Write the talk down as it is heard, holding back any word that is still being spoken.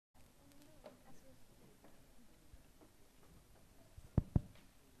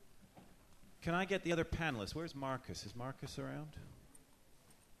Can I get the other panelists? Where's Marcus? Is Marcus around?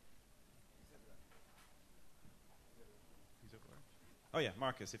 Oh yeah,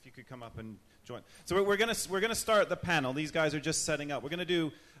 Marcus, if you could come up and join. So we're gonna start the panel. These guys are just setting up. We're gonna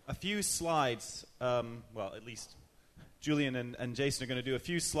do a few slides. Well, at least Julian and Jason are going to do a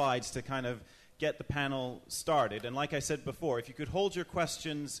few slides to kind of get the panel started. And like I said before, if you could hold your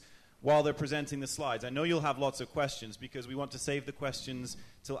questions while they're presenting the slides. I know you'll have lots of questions because we want to save the questions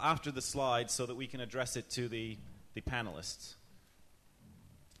till after the slides so that we can address it to the panelists.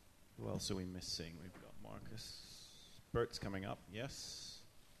 Who else are we missing? We've got Marcus. Bert's coming up, yes.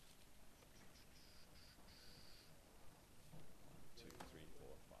 1, 2, 3, 4,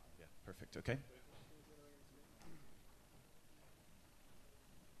 5. Yeah, perfect, okay.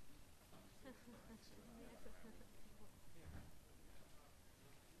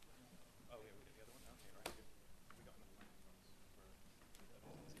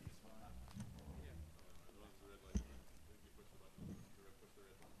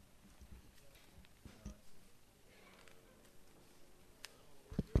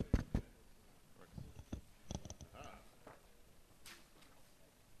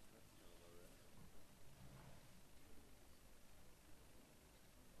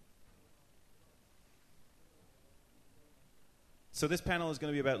 So this panel is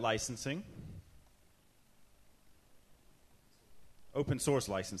going to be about licensing. Open source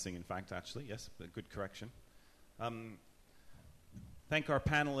licensing, in fact, actually. Yes, a good correction. Thank our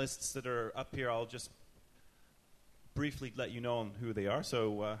panelists that are up here. I'll just briefly let you know who they are.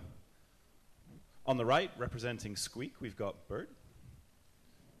 So on the right, representing Squeak, we've got Bert.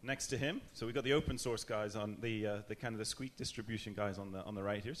 Next to him, so we've got the open source guys on the kind of the Squeak distribution guys on the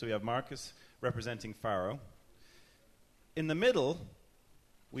right here. So we have Marcus representing Faro. In the middle,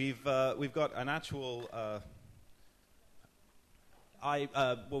 we've got an actual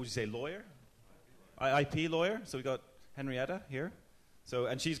what would you say, lawyer? IP lawyer. So we've got Henrietta here. So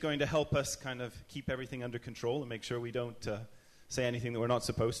and she's going to help us kind of keep everything under control and make sure we don't say anything that we're not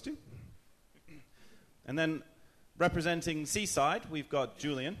supposed to. And then representing Seaside, we've got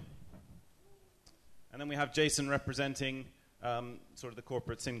Julian. And then we have Jason representing sort of the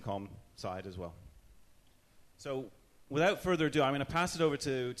corporate SynCom side as well. So without further ado, I'm going to pass it over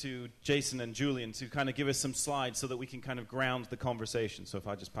to Jason and Julian to kind of give us some slides so that we can kind of ground the conversation. So if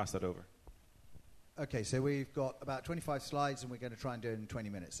I just pass that over. Okay, so we've got about 25 slides, and we're going to try and do it in 20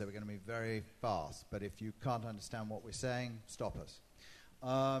 minutes. So we're going to be very fast. But if you can't understand what we're saying, stop us.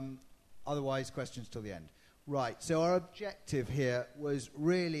 Otherwise, questions till the end. Right, so our objective here was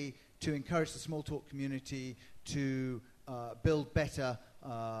really to encourage the Smalltalk community to build better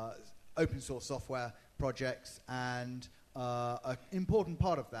open source software projects, and an important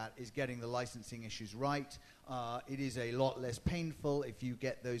part of that is getting the licensing issues right. It is a lot less painful if you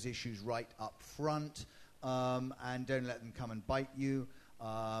get those issues right up front and don't let them come and bite you.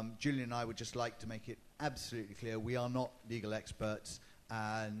 Julian and I would just like to make it absolutely clear we are not legal experts,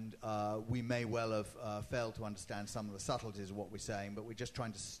 and we may well have failed to understand some of the subtleties of what we're saying, but we're just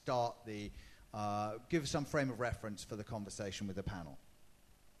trying to start give some frame of reference for the conversation with the panel.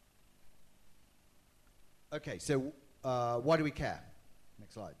 Okay, so why do we care?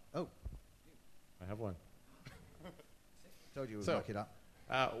 Next slide. Oh. I have one. Told you we'd muck it up.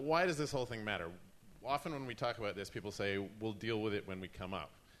 Why does this whole thing matter? Often when we talk about this, people say, we'll deal with it when it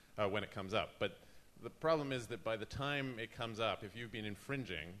comes up. But the problem is that by the time it comes up, if you've been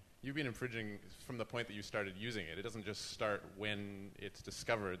infringing from the point that you started using it. It doesn't just start when it's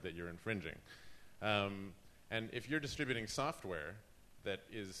discovered that you're infringing. And if you're distributing software that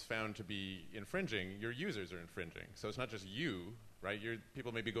is found to be infringing, your users are infringing. So it's not just you, right?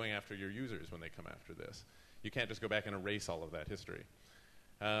 People may be going after your users when they come after this. You can't just go back and erase all of that history.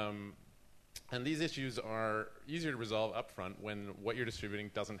 And these issues are easier to resolve up front when what you're distributing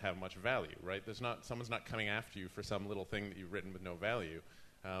doesn't have much value, right? Someone's not coming after you for some little thing that you've written with no value.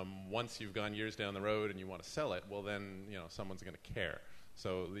 Once you've gone years down the road and you want to sell it, well then, someone's going to care.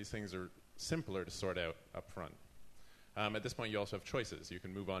 So these things are simpler to sort out up front. At this point, you also have choices. You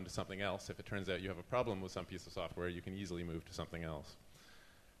can move on to something else. If it turns out you have a problem with some piece of software, you can easily move to something else.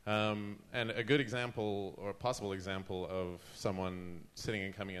 And a good example, or a possible example, of someone sitting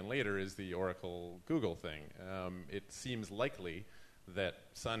and coming in later is the Oracle-Google thing. It seems likely that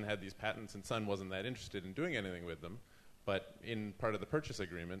Sun had these patents and Sun wasn't that interested in doing anything with them. But in part of the purchase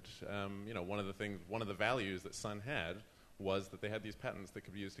agreement, one of the values that Sun had was that they had these patents that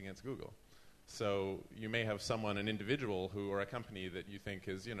could be used against Google. So you may have an individual or a company that you think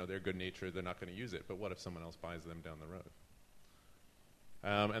is, they're good natured, they're not going to use it, but what if someone else buys them down the road?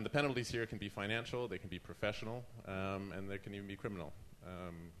 And the penalties here can be financial, they can be professional, and they can even be criminal.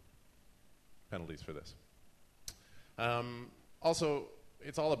 penalties for this. Also,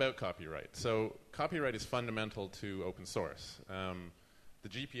 it's all about copyright. So copyright is fundamental to open source. The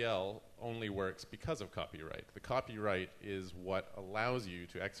GPL only works because of copyright. The copyright is what allows you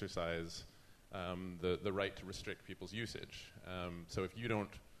to exercise the right to restrict people's usage. So if you don't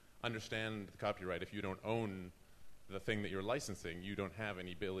understand the copyright, if you don't own the thing that you're licensing, you don't have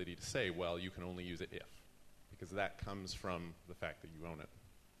any ability to say, well, you can only use it if, because that comes from the fact that you own it.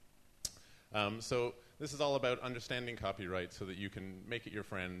 So this is all about understanding copyright so that you can make it your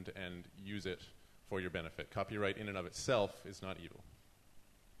friend and use it for your benefit. Copyright in and of itself is not evil.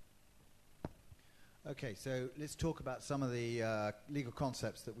 Okay, so let's talk about some of the legal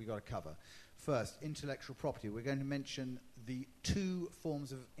concepts that we've got to cover. First, intellectual property. We're going to mention the two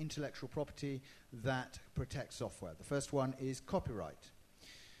forms of intellectual property that protect software. The first one is copyright.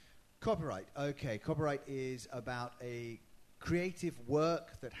 Copyright. Okay, copyright is about a creative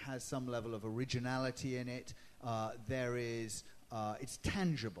work that has some level of originality in it. It's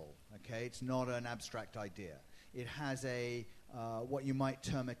tangible, okay? It's not an abstract idea. It has what you might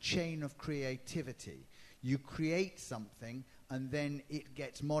term a chain of creativity. You create something and then it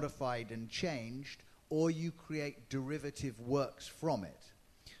gets modified and changed, or you create derivative works from it.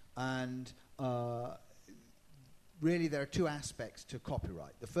 And really there are two aspects to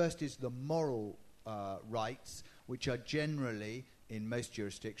copyright. The first is the moral rights, which are generally, in most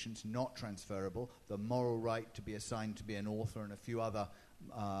jurisdictions, not transferable. The moral right to be assigned to be an author and a few other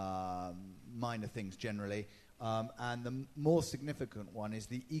minor things generally. And the more significant one is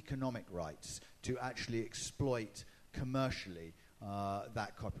the economic rights to actually exploit commercially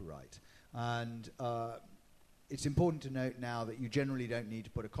that copyright. And it's important to note now that you generally don't need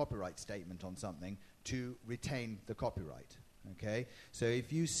to put a copyright statement on something to retain the copyright. Okay? So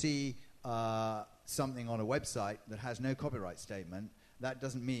if you see something on a website that has no copyright statement, that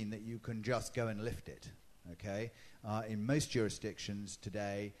doesn't mean that you can just go and lift it. Okay? In most jurisdictions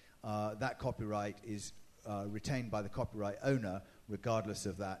today, that copyright is retained by the copyright owner, regardless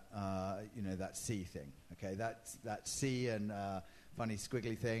of that, that C thing. Okay, that C and funny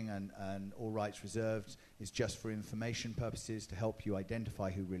squiggly thing and all rights reserved is just for information purposes to help you identify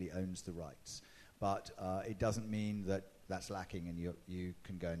who really owns the rights. But it doesn't mean that that's lacking and you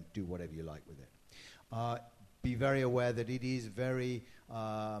can go and do whatever you like with it. Be very aware that it is very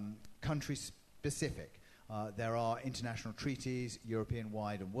country specific. There are international treaties,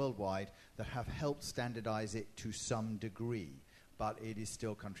 European-wide and worldwide, that have helped standardize it to some degree, but it is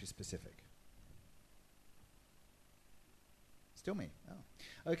still country-specific. Still me?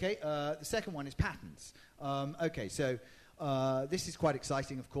 Oh. Okay, the second one is patents. This is quite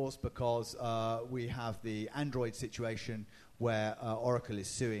exciting, of course, because we have the Android situation where Oracle is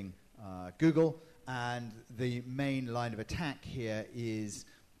suing Google, and the main line of attack here is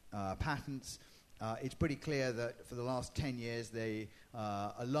patents. It's pretty clear that for the last 10 years, a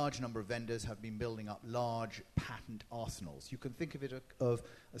large number of vendors have been building up large patent arsenals. You can think of it of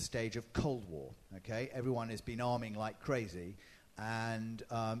a stage of Cold War. Okay, everyone has been arming like crazy, and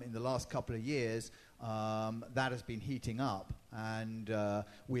in the last couple of years, that has been heating up, and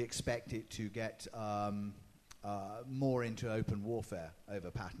we expect it to get more into open warfare over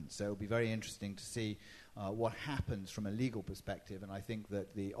patents. So it'll be very interesting to see what happens from a legal perspective, and I think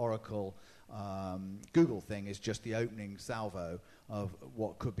that the Oracle Google thing is just the opening salvo of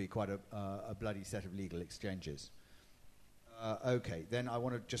what could be quite a bloody set of legal exchanges. Okay, then I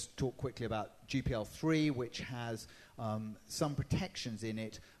want to just talk quickly about GPL 3, which has some protections in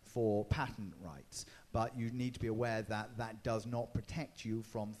it for patent rights, but you need to be aware that that does not protect you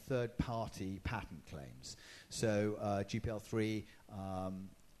from third-party patent claims. So GPL 3,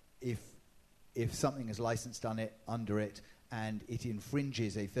 if something is licensed under it and it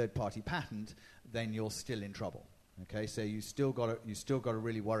infringes a third-party patent, then you're still in trouble. Okay, so you still got to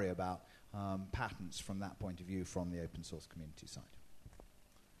really worry about patents from that point of view from the open source community side.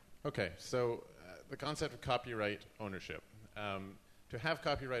 Okay, so the concept of copyright ownership. To have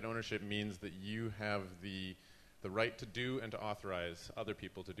copyright ownership means that you have the right to do and to authorize other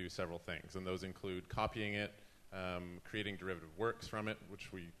people to do several things, and those include copying it, creating derivative works from it,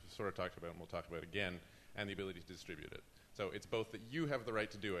 which we sort of talked about and we'll talk about again, and the ability to distribute it. So it's both that you have the right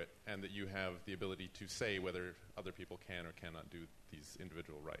to do it and that you have the ability to say whether other people can or cannot do these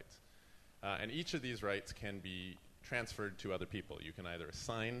individual rights. And each of these rights can be transferred to other people. You can either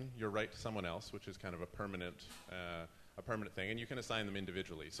assign your right to someone else, which is kind of a permanent thing, and you can assign them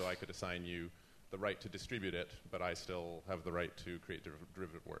individually. So I could assign you the right to distribute it, but I still have the right to create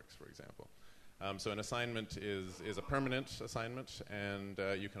derivative works, for example. So an assignment is a permanent assignment, and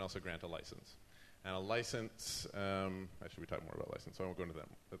you can also grant a license. And a license, actually we talk more about license, so I won't go into that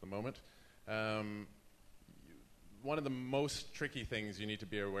at the moment. One of the most tricky things you need to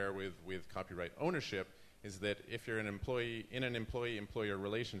be aware with copyright ownership is that if you're an employee in an employee-employer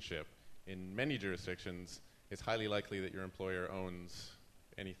relationship, in many jurisdictions, it's highly likely that your employer owns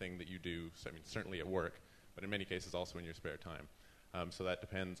anything that you do, so, I mean, certainly at work, but in many cases also in your spare time. So that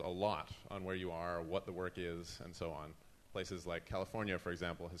depends a lot on where you are, what the work is, and so on. Places like California, for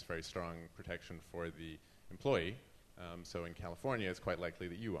example, has very strong protection for the employee. So in California, it's quite likely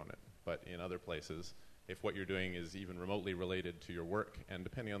that you own it. But in other places, if what you're doing is even remotely related to your work, and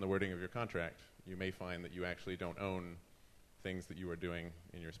depending on the wording of your contract, you may find that you actually don't own things that you are doing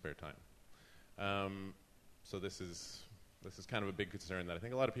in your spare time. So this is kind of a big concern that I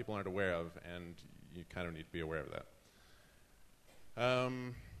think a lot of people aren't aware of, and you kind of need to be aware of that.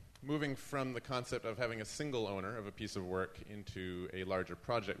 Moving from the concept of having a single owner of a piece of work into a larger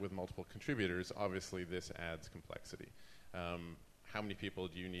project with multiple contributors, obviously this adds complexity. How many people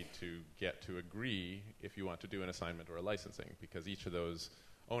do you need to get to agree if you want to do an assignment or a licensing? Because each of those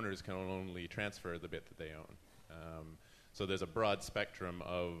owners can only transfer the bit that they own. So there's a broad spectrum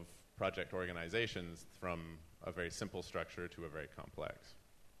of project organizations from a very simple structure to a very complex.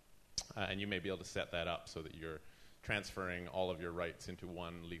 And you may be able to set that up so that you're transferring all of your rights into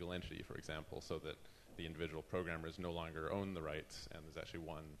one legal entity, for example, so that the individual programmers no longer own the rights, and there's actually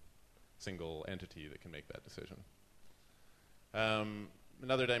one single entity that can make that decision.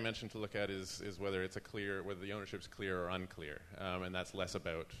 Another dimension to look at is whether the ownership's clear or unclear, and that's less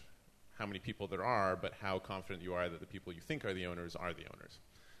about how many people there are, but how confident you are that the people you think are the owners are the owners.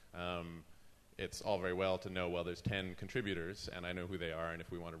 It's all very well to know, well, there's 10 contributors, and I know who they are, and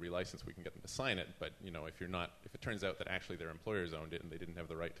if we want to relicense, we can get them to sign it. But if it turns out that actually their employers owned it and they didn't have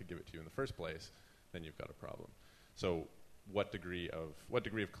the right to give it to you in the first place, then you've got a problem. So, what degree of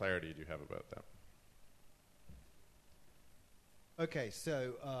clarity do you have about that? Okay,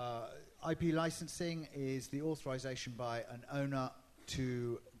 so IP licensing is the authorization by an owner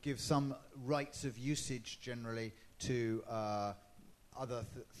to give some rights of usage generally to other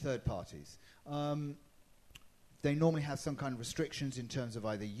third parties. They normally have some kind of restrictions in terms of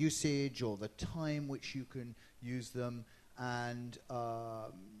either usage or the time which you can use them, and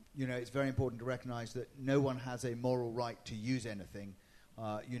it's very important to recognize that no one has a moral right to use anything.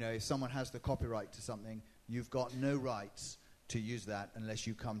 If someone has the copyright to something, you've got no rights to use that unless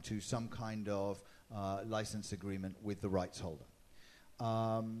you come to some kind of license agreement with the rights holder.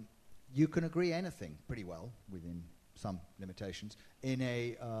 You can agree anything pretty well within some limitations in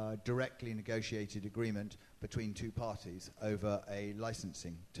a directly negotiated agreement between two parties over a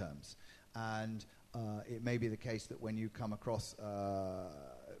licensing terms. And it may be the case that when you come across a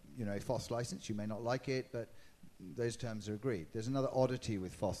FOSS license, you may not like it, but those terms are agreed. There's another oddity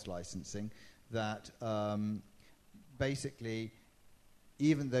with FOSS licensing that basically,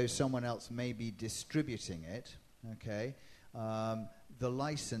 even though someone else may be distributing it, the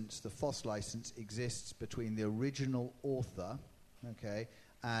license, the FOSS license, exists between the original author,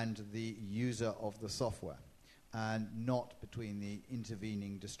 and the user of the software, and not between the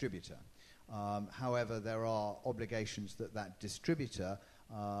intervening distributor. However, there are obligations that distributor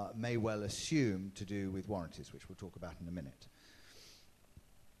may well assume to do with warranties, which we'll talk about in a minute.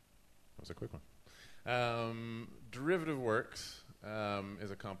 That was a quick one. Derivative works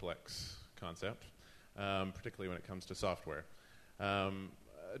is a complex concept, particularly when it comes to software.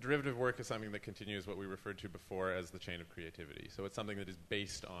 Derivative work is something that continues what we referred to before as the chain of creativity. So it's something that is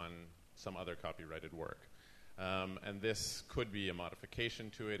based on some other copyrighted work. And this could be a modification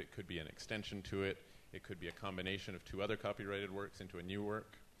to it, it could be an extension to it, it could be a combination of two other copyrighted works into a new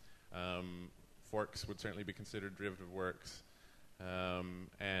work. Forks would certainly be considered derivative works.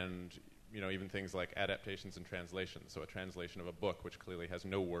 And even things like adaptations and translations. So a translation of a book which clearly has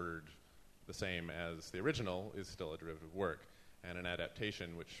no word the same as the original is still a derivative work. And an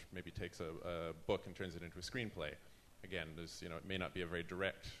adaptation which maybe takes a book and turns it into a screenplay. Again, it may not be a very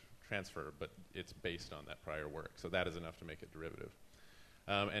direct transfer, but it's based on that prior work. So that is enough to make it derivative.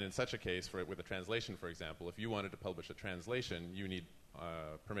 And in such a case, with a translation, for example, if you wanted to publish a translation, you need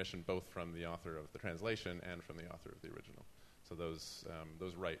permission both from the author of the translation and from the author of the original. So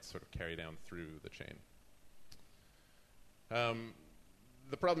those rights sort of carry down through the chain.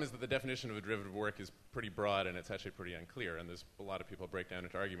 The problem is that the definition of a derivative work is pretty broad, and it's actually pretty unclear. And there's a lot of people break down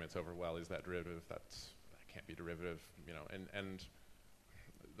into arguments over, well, is that derivative? That can't be derivative, And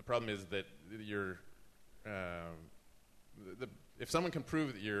the problem is that if someone can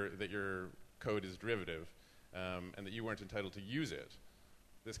prove that your code is derivative, and that you weren't entitled to use it,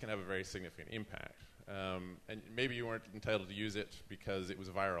 this can have a very significant impact. And maybe you weren't entitled to use it because it was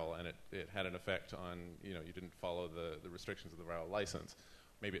viral and it had an effect on, you didn't follow the restrictions of the viral license.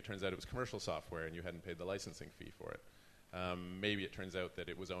 maybe it turns out it was commercial software and you hadn't paid the licensing fee for it. Maybe it turns out that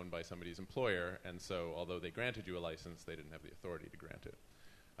it was owned by somebody's employer, and so although they granted you a license, they didn't have the authority to grant it.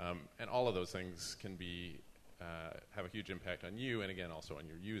 And all of those things can be have a huge impact on you, and again, also on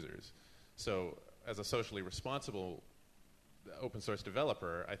your users. So as a socially responsible open source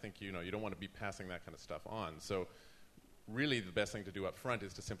developer, I think you don't want to be passing that kind of stuff on. So really the best thing to do up front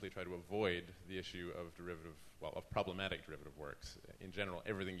is to simply try to avoid the issue of problematic derivative works. In general,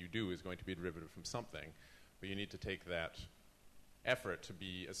 everything you do is going to be derivative from something, but you need to take that effort to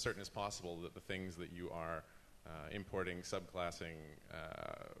be as certain as possible that the things that you are importing, subclassing,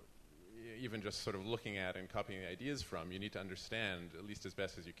 even just sort of looking at and copying the ideas from, you need to understand, at least as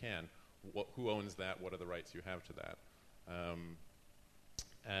best as you can, who owns that, what are the rights you have to that.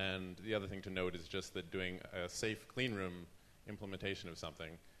 And the other thing to note is just that doing a safe clean room implementation of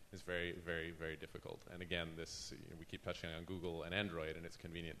something is very, very, very difficult. And again, we keep touching on Google and Android, and it's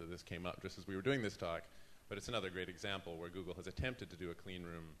convenient that this came up just as we were doing this talk, but it's another great example where Google has attempted to do a clean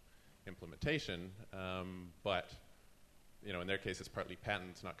room implementation, but in their case it's partly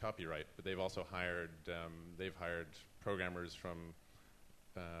patents, not copyright, but they've also hired programmers from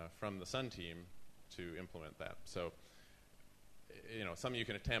the Sun team to implement that. So some you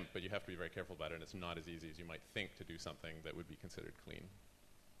can attempt, but you have to be very careful about it, and it's not as easy as you might think to do something that would be considered clean.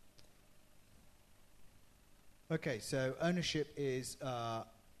 Okay, so ownership is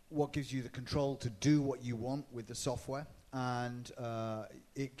what gives you the control to do what you want with the software, and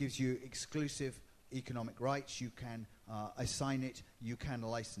it gives you exclusive economic rights. You can assign it, you can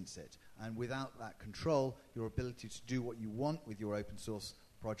license it, and without that control, your ability to do what you want with your open source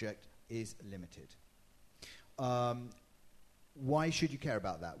project is limited. Why should you care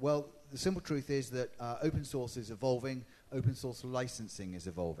about that? Well, the simple truth is that open source is evolving, open source licensing is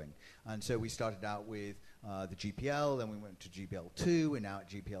evolving. And so we started out with the GPL, then we went to GPL2, we're now at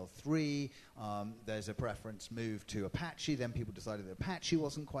GPL3. There's a preference move to Apache, then people decided that Apache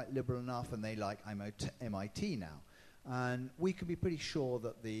wasn't quite liberal enough, and they like MIT now. And we can be pretty sure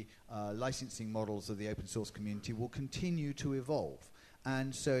that the licensing models of the open source community will continue to evolve.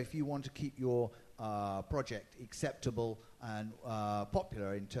 And so if you want to keep your project acceptable and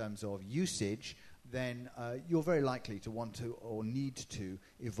popular in terms of usage, then you're very likely to want to or need to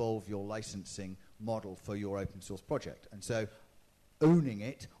evolve your licensing model for your open source project. And so owning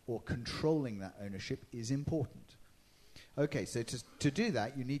it or controlling that ownership is important. Okay, so to do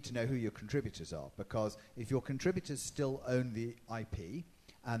that, you need to know who your contributors are, because if your contributors still own the IP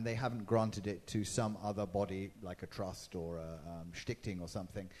and they haven't granted it to some other body like a trust or a Stichting or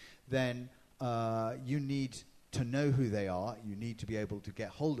something, then you need to know who they are. You need to be able to get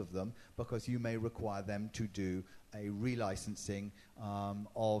hold of them, because you may require them to do a relicensing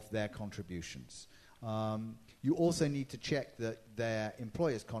of their contributions. You also need to check that their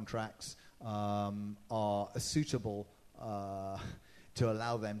employers' contracts are suitable to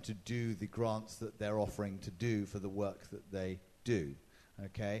allow them to do the grants that they're offering to do for the work that they do.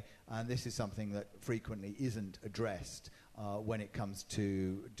 Okay, and this is something that frequently isn't addressed when it comes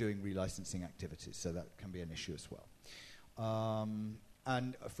to doing relicensing activities, so that can be an issue as well.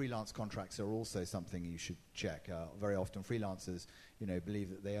 And freelance contracts are also something you should check. Very often freelancers,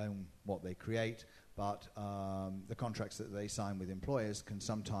 believe that they own what they create, but the contracts that they sign with employers can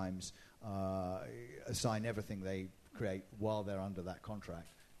sometimes assign everything they create while they're under that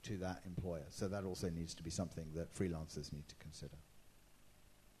contract to that employer. So that also needs to be something that freelancers need to consider.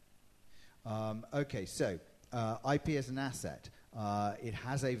 Okay, so IP as an asset, it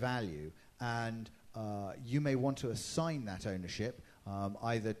has a value, and you may want to assign that ownership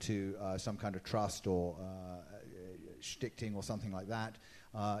either to some kind of trust or Stichting or something like that,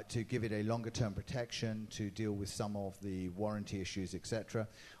 to give it a longer-term protection, to deal with some of the warranty issues, etc.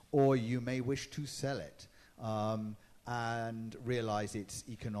 Or you may wish to sell it and realize its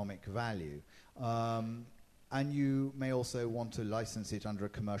economic value. And you may also want to license it under a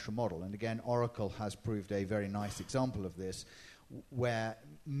commercial model. And again, Oracle has proved a very nice example of this, where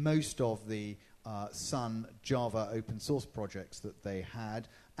most of the Sun Java open source projects that they had,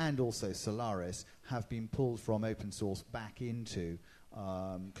 and also Solaris, have been pulled from open source back into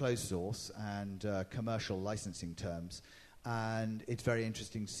closed source and commercial licensing terms. And it's very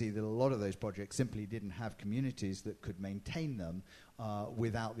interesting to see that a lot of those projects simply didn't have communities that could maintain them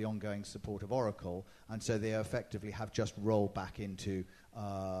without the ongoing support of Oracle, and so they effectively have just rolled back into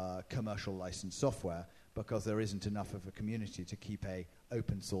commercial licensed software because there isn't enough of a community to keep a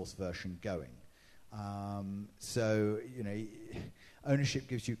open source version going. So, ownership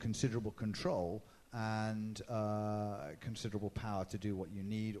gives you considerable control and considerable power to do what you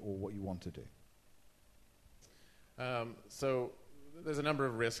need or what you want to do. So there's a number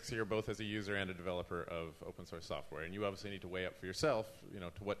of risks here, both as a user and a developer of open source software, and you obviously need to weigh up for yourself,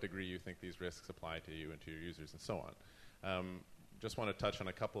 to what degree you think these risks apply to you and to your users and so on. Just want to touch on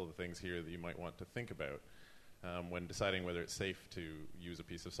a couple of the things here that you might want to think about when deciding whether it's safe to use a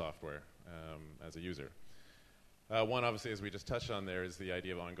piece of software as a user. One, obviously, as we just touched on there, is the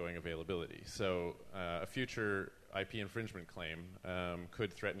idea of ongoing availability. So a future IP infringement claim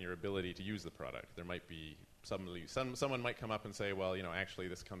could threaten your ability to use the product. There might be someone might come up and say, well, actually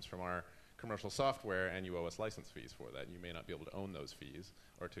this comes from our commercial software and you owe us license fees for that. You may not be able to own those fees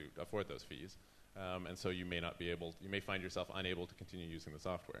or to afford those fees. And so you may find yourself unable to continue using the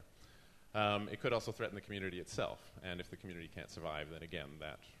software. It could also threaten the community itself. And if the community can't survive, then again,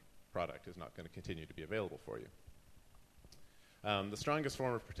 that product is not going to continue to be available for you. The strongest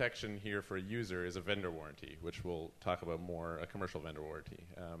form of protection here for a user is a vendor warranty, which we'll talk about more, a commercial vendor warranty.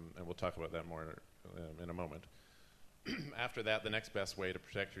 And we'll talk about that more in a moment. After that, the next best way to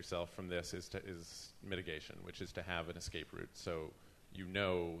protect yourself from this is mitigation, which is to have an escape route. So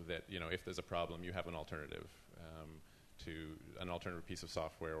that if there's a problem, you have an alternative to an alternative piece of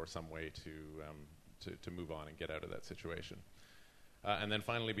software or some way to move on and get out of that situation. And then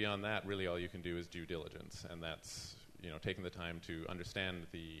finally, beyond that, really all you can do is due diligence, and that's taking the time to understand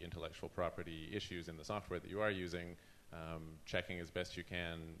the intellectual property issues in the software that you are using, checking as best you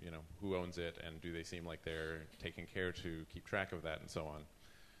can, who owns it, and do they seem like they're taking care to keep track of that, and so on.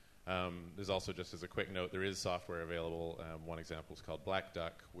 There's also, just as a quick note, there is software available. One example is called Black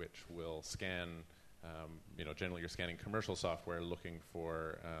Duck, which will scan, generally you're scanning commercial software looking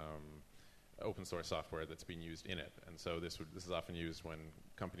for open source software that's being used in it. And so this is often used when one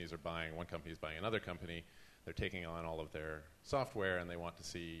company is buying another company. They're taking on all of their software, and they want to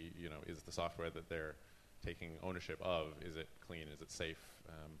see, is the software that they're taking ownership of, is it clean, is it safe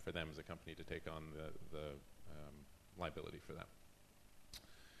for them as a company to take on the liability for that.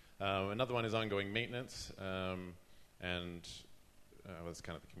 Another one is ongoing maintenance, and that's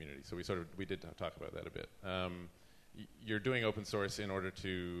kind of the community. So we did talk about that a bit. You're doing open source in order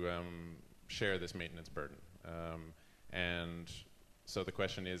to share this maintenance burden. And so the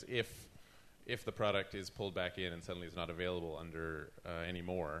question is, if the product is pulled back in and suddenly is not available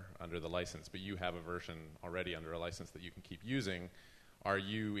anymore under the license, but you have a version already under a license that you can keep using, are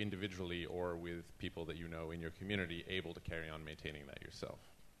you individually or with people that you know in your community able to carry on maintaining that yourself?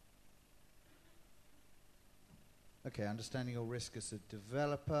 Okay, understanding your risk as a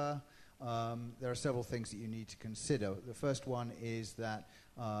developer. There are several things that you need to consider. The first one is that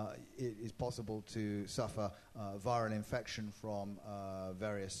it is possible to suffer viral infection from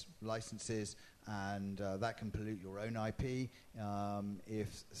various licenses, and that can pollute your own IP.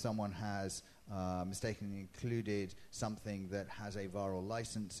 If someone has mistakenly included something that has a viral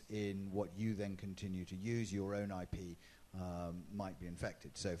license in what you then continue to use, your own IP might be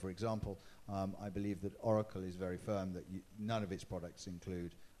infected. So, for example, I believe that Oracle is very firm that none of its products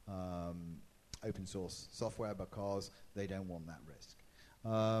include open source software because they don't want that risk.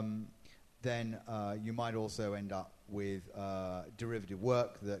 Then you might also end up with derivative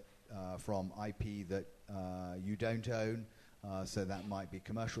work that from IP that you don't own. So that might be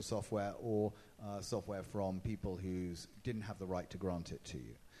commercial software or software from people who didn't have the right to grant it to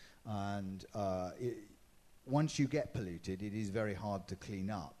you. And once you get polluted, it is very hard to clean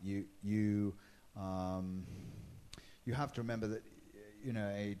up. You have to remember that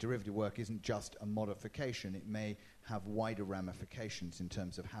a derivative work isn't just a modification. It may have wider ramifications in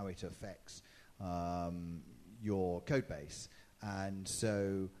terms of how it affects your code base. And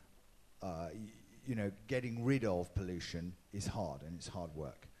so, getting rid of pollution is hard, and it's hard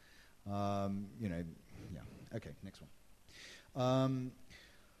work. Okay, next one.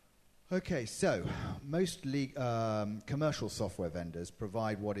 Okay, so most commercial software vendors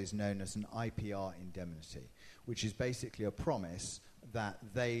provide what is known as an IPR indemnity, which is basically a promise that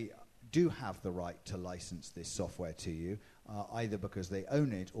they do have the right to license this software to you, either because they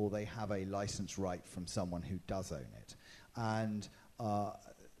own it or they have a license right from someone who does own it. And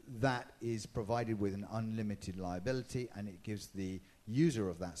that is provided with an unlimited liability, and it gives the user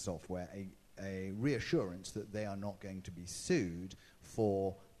of that software a reassurance that they are not going to be sued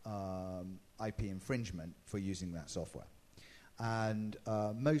for IP infringement for using that software. And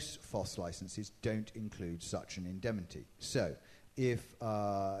most FOSS licenses don't include such an indemnity. So if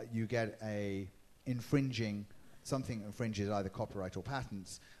you get something infringes either copyright or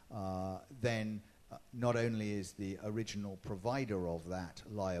patents, then not only is the original provider of that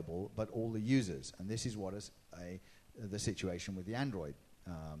liable, but all the users. And this is what is the situation with the Android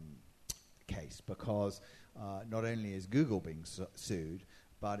case, because not only is Google being sued,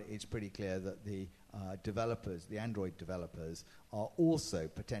 but it's pretty clear that the developers, the Android developers, are also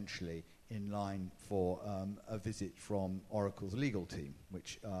potentially in line for a visit from Oracle's legal team,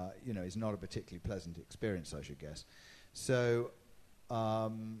 which is not a particularly pleasant experience, I should guess. So,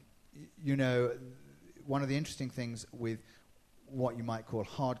 one of the interesting things with what you might call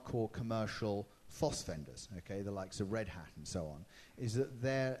hardcore commercial FOSS vendors, okay, the likes of Red Hat and so on, is that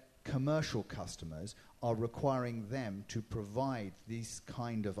their commercial customers are requiring them to provide this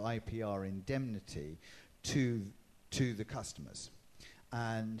kind of IPR indemnity to the customers.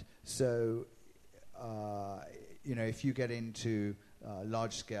 And so, if you get into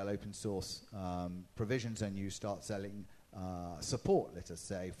large-scale open source provisions and you start selling support, let us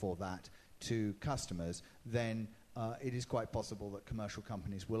say, for that to customers, then it is quite possible that commercial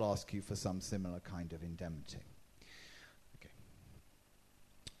companies will ask you for some similar kind of indemnity. Okay.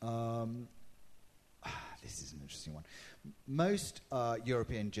 This is an interesting one. Most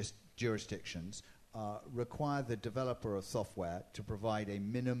European jurisdictions require the developer of software to provide a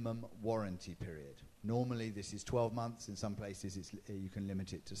minimum warranty period. Normally this is 12 months. In some places you can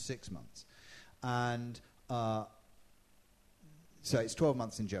limit it to 6 months. And so it's 12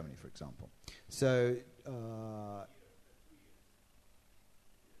 months in Germany, for example. So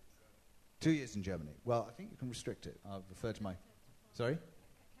 2 years in Germany. Well, I think you can restrict it. I'll refer to my... Sorry?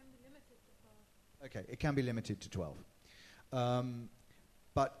 Okay, it can be limited to 12.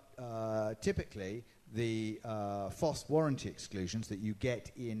 But typically, the FOSS warranty exclusions that you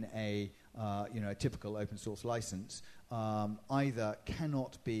get in a typical open source license either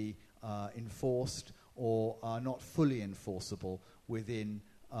cannot be enforced or are not fully enforceable within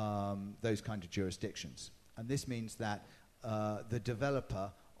those kind of jurisdictions. And this means that the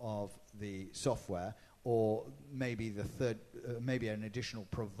developer of the software, or maybe maybe an additional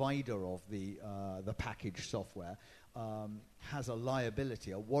provider of the packaged software, has a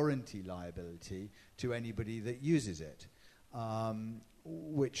liability, a warranty liability, to anybody that uses it,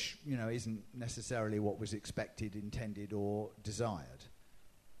 which isn't necessarily what was expected, intended, or desired.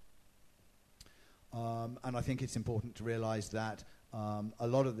 And I think it's important to realize that a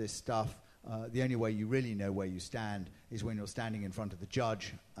lot of this stuff, the only way you really know where you stand is when you're standing in front of the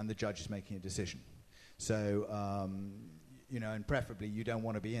judge and the judge is making a decision. So, and preferably you don't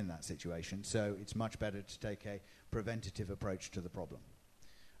want to be in that situation. So it's much better to take a preventative approach to the problem.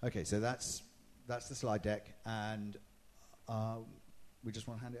 Okay, so that's the slide deck, and we just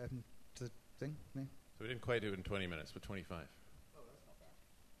want to hand it open to the thing. Yeah? So we didn't quite do it in 20 minutes, but 25.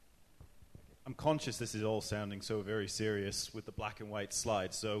 I'm conscious this is all sounding so very serious with the black and white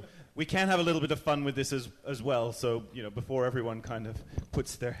slides, so we can have a little bit of fun with this as well. So, before everyone kind of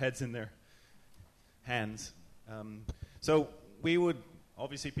puts their heads in their hands. So we would,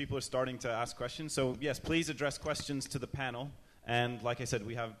 obviously people are starting to ask questions, so yes, please address questions to the panel. And like I said,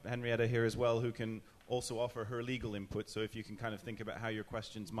 we have Henrietta here as well, who can also offer her legal input, so if you can kind of think about how your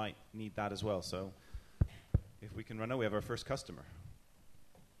questions might need that as well. So if we can run away, we have our first customer.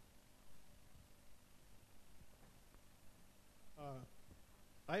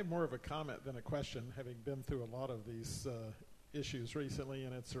 I have more of a comment than a question, having been through a lot of these issues recently,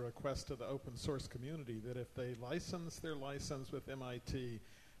 and it's a request to the open source community that if they license their license with MIT,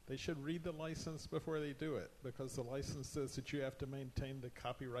 they should read the license before they do it, because the license says that you have to maintain the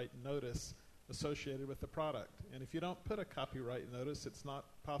copyright notice associated with the product. And if you don't put a copyright notice, it's not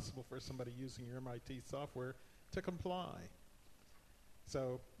possible for somebody using your MIT software to comply.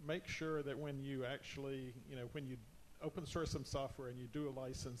 So make sure that when you actually, when you open source some software and you do a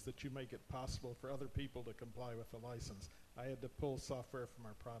license, that you make it possible for other people to comply with the license. I had to pull software from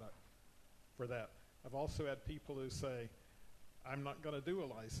our product for that. I've also had people who say, I'm not going to do a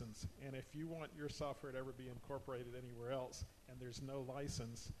license, and if you want your software to ever be incorporated anywhere else and there's no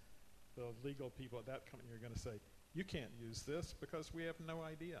license, the legal people at that company are going to say, you can't use this because we have no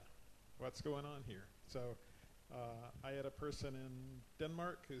idea what's going on here. So I had a person in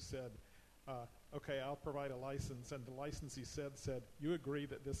Denmark who said, okay, I'll provide a license, and the licensee said, you agree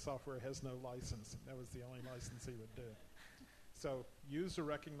that this software has no license. That was the only license he would do. So use a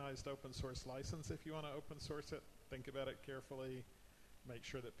recognized open source license if you want to open source it. Think about it carefully. Make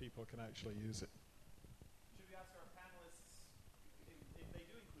sure that people can actually use it. Should we ask our panelists if they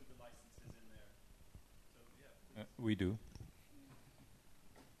do include the licenses in there? So, yeah. We do.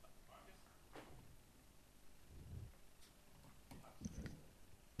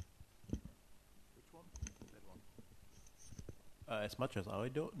 As much as I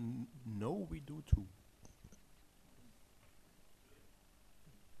don't know, we do too.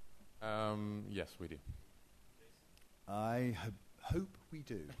 Yes, we do. I hope we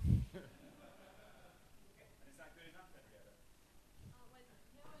do. Is that good enough, Henrietta?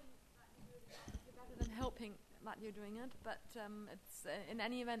 that you're doing it, but it's in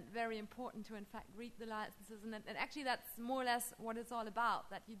any event very important to in fact read the licenses, and actually that's more or less what it's all about,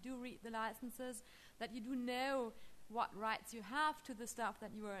 that you do read the licenses, that you do know what rights you have to the stuff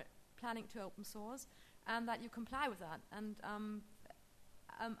that you are planning to open source, and that you comply with that. And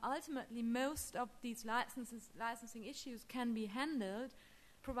ultimately most of these licensing issues can be handled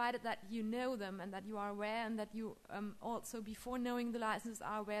provided that you know them and that you are aware, and that you also, before knowing the licenses,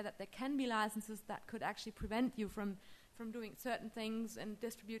 are aware that there can be licenses that could actually prevent you from doing certain things and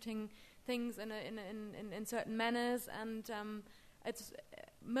distributing things in certain manners. And it's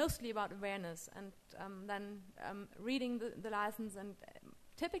mostly about awareness, and then reading the license. And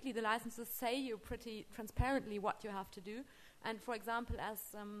typically the licenses say you pretty transparently what you have to do. And for example,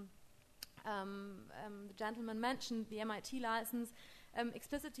 as the gentleman mentioned, the MIT license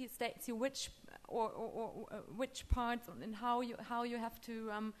explicitly states you which which parts and how you have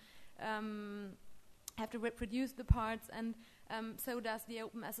to reproduce the parts, and so does the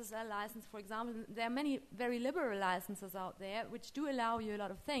Open SSL license, for example. There are many very liberal licenses out there which do allow you a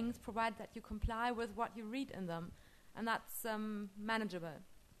lot of things, provided that you comply with what you read in them, and that's manageable.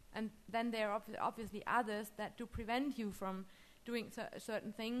 And then there are obviously others that do prevent you from doing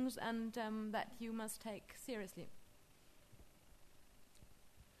certain things, and that you must take seriously.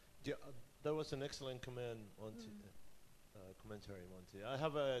 Yeah, that was an excellent comment, commentary, Monty. I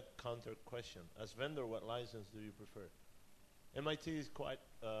have a counter question. As vendor, what license do you prefer? MIT is quite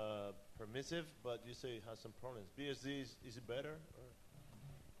permissive, but you say it has some problems. BSD, is it better? Or?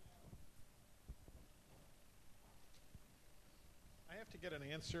 I have to get an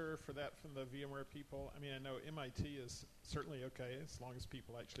answer for that from the VMware people. I mean, I know MIT is certainly okay as long as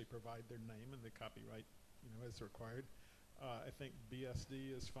people actually provide their name and the copyright, as required. I think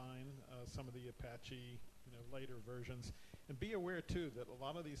BSD is fine. Some of the Apache, later versions, and be aware too that a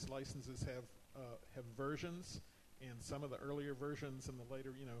lot of these licenses have versions, and some of the earlier versions and the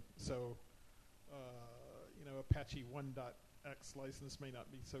later, Apache 1.x license may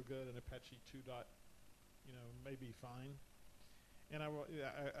not be so good, and Apache 2. May be fine. And I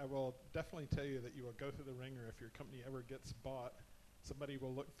will definitely tell you that you will go through the ringer if your company ever gets bought. Somebody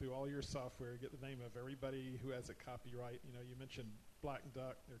will look through all your software, get the name of everybody who has a copyright. You mentioned Black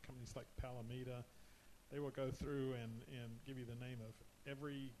Duck. There are companies like Palameda. They will go through and give you the name of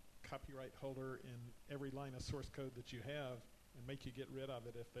every copyright holder in every line of source code that you have, and make you get rid of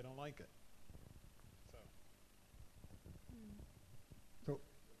it if they don't like it. So,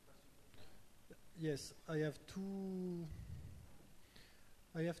 yes, I have two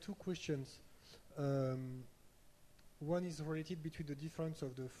questions. One is related between the difference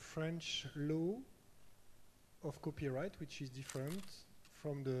of the French law of copyright, which is different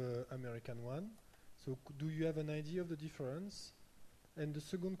from the American one. So do you have an idea of the difference? And the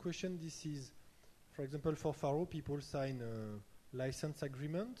second question, this is, for example, for Faro, people sign a license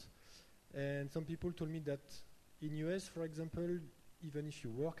agreement, and some people told me that in US, for example, even if you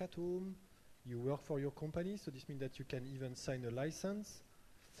work at home, you work for your company, so this means that you can even sign a license.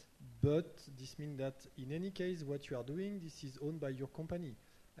 But this means that in any case, what you are doing, this is owned by your company.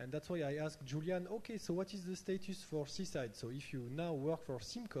 And that's why I asked Julian, okay, so what is the status for Seaside? So if you now work for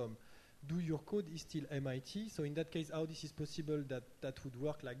Simcom, do your code is still MIT? So in that case, how this is possible that would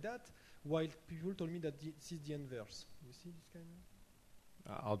work like that? While people told me that this is the inverse. You see this kind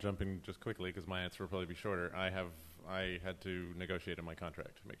of? I'll jump in just quickly because my answer will probably be shorter. I had to negotiate in my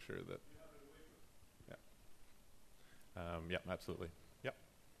contract to make sure that. Yeah. Absolutely. Yep.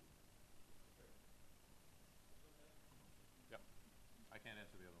 I can't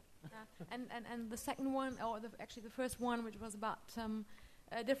answer the other one. And the second one, or actually the first one, which was about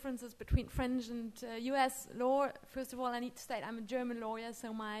differences between French and US law. First of all, I need to state I'm a German lawyer,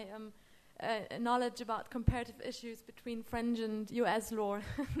 so my knowledge about comparative issues between French and US law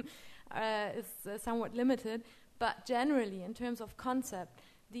is somewhat limited. But generally, in terms of concept,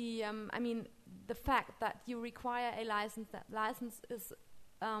 the fact that you require a license, that license is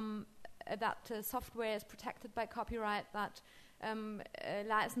that software is protected by copyright, that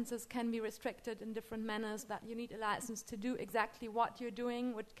licenses can be restricted in different manners, that you need a license to do exactly what you're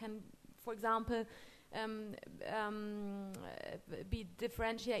doing, which can, for example, be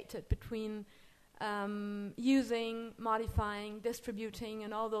differentiated between using, modifying, distributing,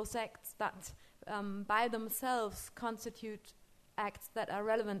 and all those acts that by themselves constitute acts that are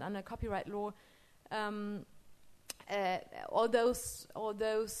relevant under copyright law. All those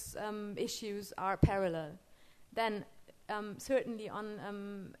issues are parallel. Then certainly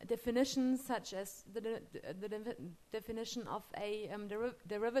on definitions such as the definition of a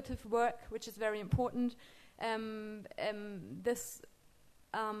derivative work, which is very important. This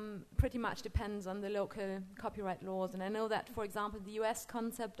pretty much depends on the local copyright laws. And I know that, for example, the US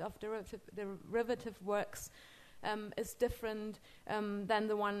concept of derivative works is different than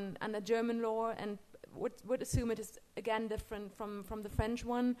the one under German law, and would assume it is again different from the French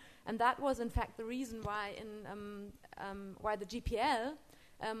one. And that was in fact the reason why why the GPL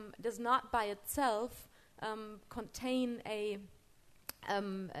does not by itself contain a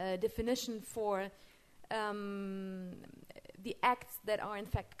definition for the acts that are in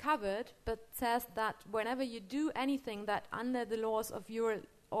fact covered, but says that whenever you do anything that under the laws of your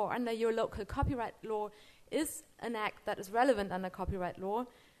or under your local copyright law is an act that is relevant under copyright law,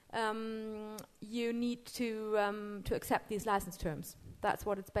 you need to accept these license terms. That's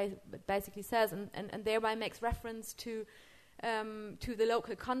what it basically says, and thereby makes reference to the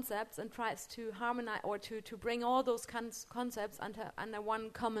local concepts and tries to harmonize or to bring all those concepts under one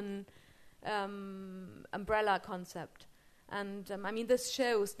common umbrella concept. And I mean, this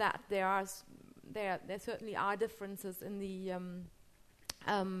shows that there certainly are differences in the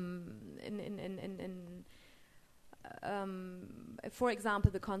for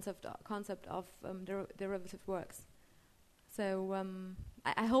example, the concept of derivative works. So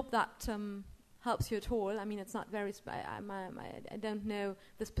I hope that helps you at all. I mean, it's not very. I don't know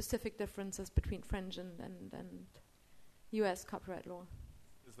the specific differences between French and U.S. copyright law.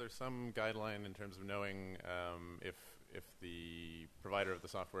 Is there some guideline in terms of knowing if the provider of the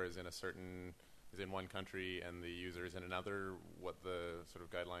software is in one country and the user is in another, what the sort of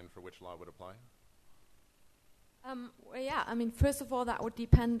guideline for which law would apply? Well, yeah, I mean, first of all, that would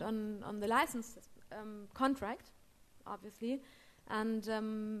depend on the license contract, obviously. And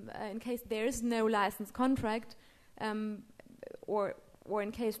in case there is no license contract, or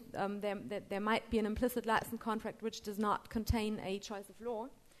in case there might be an implicit license contract which does not contain a choice of law,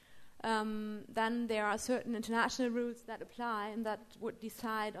 then there are certain international rules that apply and that would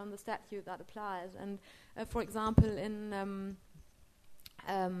decide on the statute that applies. And for example, in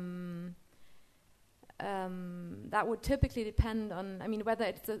that would typically depend on, I mean, whether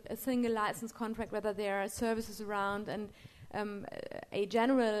it's a single license contract, whether there are services around, and a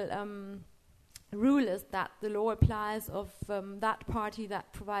general rule is that the law applies of that party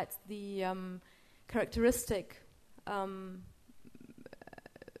that provides the characteristic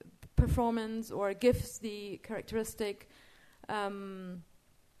performance or gives the characteristic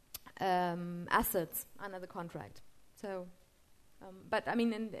assets under the contract. So, but I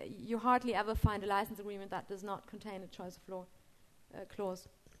mean, you hardly ever find a license agreement that does not contain a choice of law clause.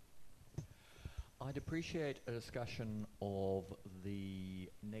 I'd appreciate a discussion of the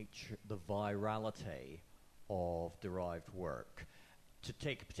nature, the virality of derived work. To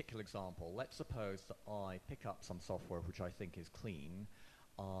take a particular example, let's suppose that I pick up some software which I think is clean.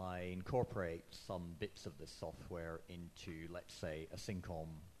 I incorporate some bits of this software into, let's say, a Syncom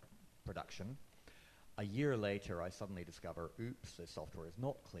production. A year later, I suddenly discover, oops, this software is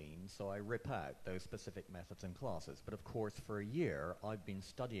not clean, so I rip out those specific methods and classes. But of course, for a year, I've been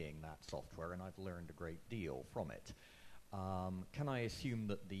studying that software, and I've learned a great deal from it. Can I assume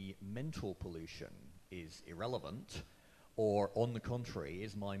that the mental pollution is irrelevant, or on the contrary,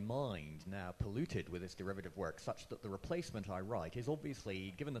 is my mind now polluted with this derivative work such that the replacement I write is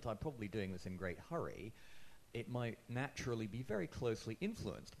obviously, given that I'm probably doing this in great hurry, it might naturally be very closely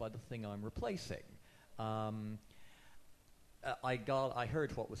influenced by the thing I'm replacing. I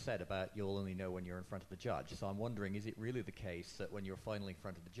heard what was said about you'll only know when you're in front of the judge, so I'm wondering, is it really the case that when you're finally in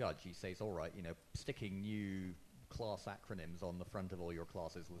front of the judge, he says, all right, sticking new class acronyms on the front of all your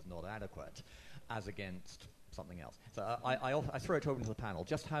classes was not adequate, as against something else. So I throw it open to the panel.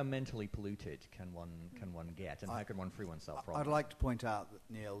 Just how mentally polluted can one get, and how can one free oneself from it? I'd like to point out,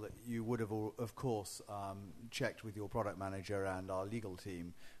 Neil, that you would have, of course, checked with your product manager and our legal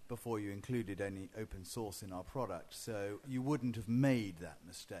team before you included any open source in our product, so you wouldn't have made that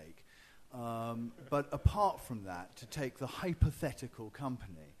mistake. But apart from that, to take the hypothetical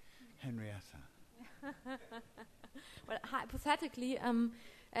company, Henrietta. Well, hypothetically,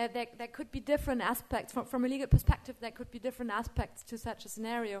 there could be different aspects. From a legal perspective, there could be different aspects to such a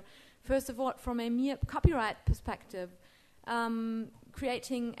scenario. First of all, from a mere copyright perspective,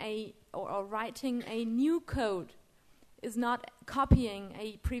 creating or writing a new code is not copying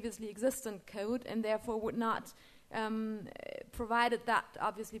a previously existent code, and therefore would not, provided that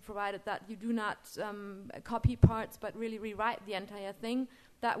you do not copy parts but really rewrite the entire thing,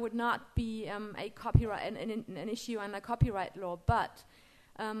 that would not be a copyright an issue under copyright law. But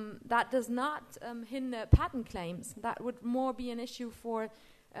that does not hinder patent claims. That would more be an issue for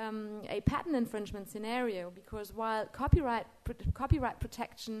a patent infringement scenario, because while copyright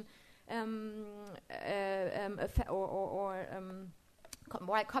protection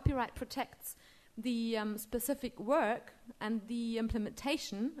why copyright protects the specific work and the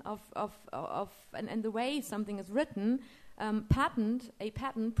implementation and the way something is written. A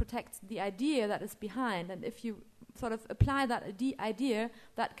patent protects the idea that is behind, and if you sort of apply that idea,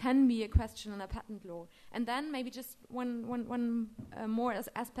 that can be a question on a patent law. And then maybe just one more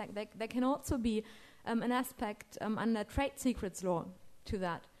aspect, there can also be an aspect under trade secrets law to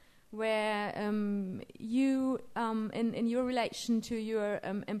that, where you, in your relation to your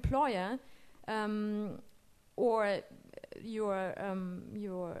employer or your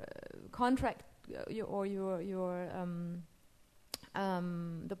contract or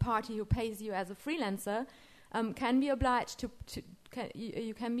the party who pays you as a freelancer can be obliged to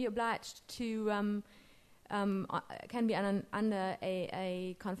can be under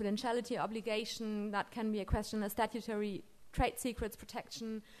a confidentiality obligation. That can be a question of statutory trade secrets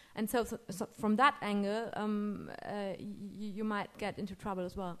protection, and so from that angle, you might get into trouble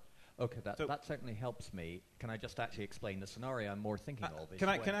as well. Okay, that certainly helps me. Can I just actually explain the scenario I'm more thinking of?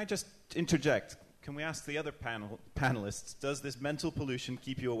 Can I just interject? Can we ask the other panelists, does this mental pollution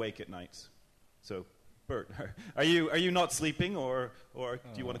keep you awake at night? So, Bert, are you not sleeping, or do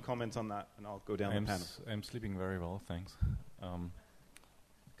you want to comment on that? And I'll go down the panel. I'm sleeping very well, thanks.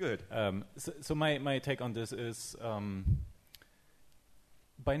 Good. So my take on this is,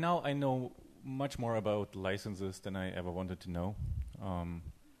 by now I know much more about licenses than I ever wanted to know.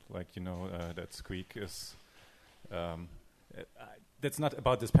 That Squeak is... that's not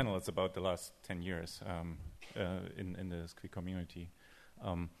about this panel, it's about the last 10 years in the Squeak community.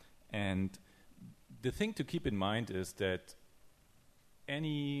 And the thing to keep in mind is that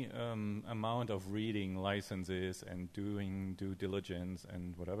any amount of reading licenses and doing due diligence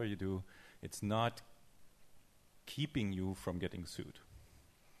and whatever you do, it's not keeping you from getting sued.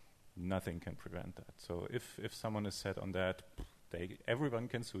 Nothing can prevent that. So if someone is set on that, everyone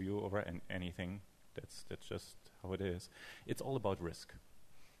can sue you over anything. That's just how it is. It's all about risk,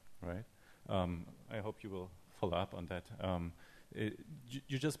 right? I hope you will follow up on that.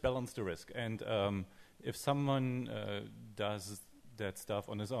 You just balance the risk. And if someone does that stuff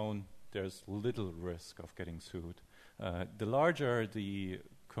on his own, there's little risk of getting sued. The larger the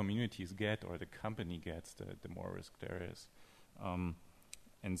communities get or the company gets, the more risk there is.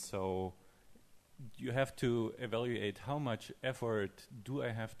 And so you have to evaluate how much effort do I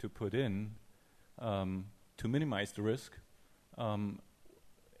have to put in to minimize the risk,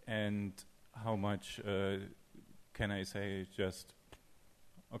 and how much can I say just,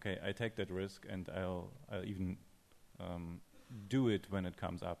 okay, I take that risk and I'll even do it when it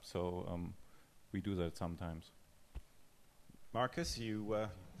comes up. So we do that sometimes. Marcus,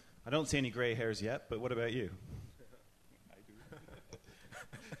 I don't see any gray hairs yet, but what about you? I do.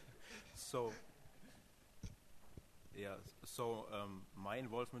 So my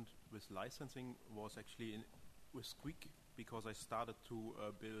involvement with licensing was actually with Squeak, because I started to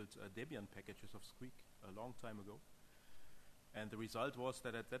build Debian packages of Squeak a long time ago. And the result was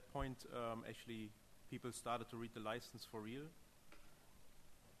that at that point, actually, people started to read the license for real.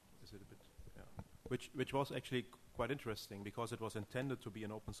 Is it a bit? Yeah. Which was actually quite interesting, because it was intended to be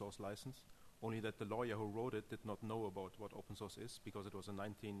an open source license, only that the lawyer who wrote it did not know about what open source is, because it was in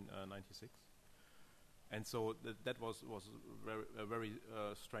 1996. And so that was a very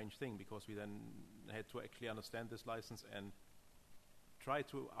strange thing, because we then had to actually understand this license and try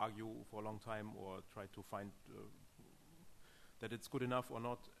to argue for a long time, or try to find that it's good enough or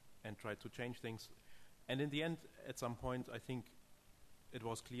not, and try to change things. And in the end, at some point, I think it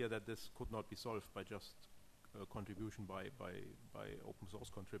was clear that this could not be solved by just contribution by open source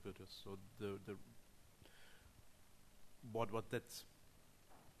contributors. So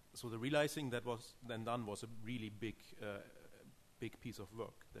So the realizing that was then done was a really big piece of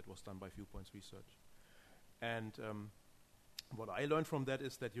work that was done by Viewpoints Research. And what I learned from that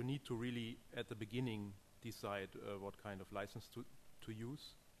is that you need to really, at the beginning, decide what kind of license to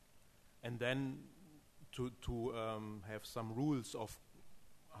use, and then to have some rules of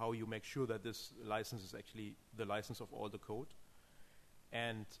how you make sure that this license is actually the license of all the code.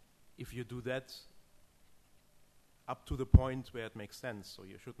 And if you do that up to the point where it makes sense, so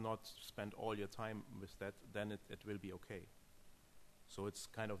you should not spend all your time with that, then it will be okay. So it's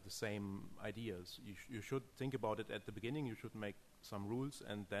kind of the same ideas. You should think about it at the beginning, you should make some rules,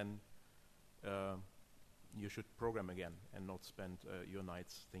 and then you should program again and not spend your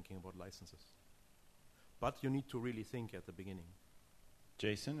nights thinking about licenses. But you need to really think at the beginning.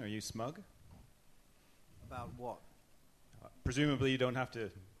 Jason, are you smug? About what? Presumably you don't have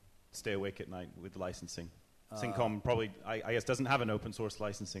to stay awake at night with licensing. Syncom probably, I guess, doesn't have an open source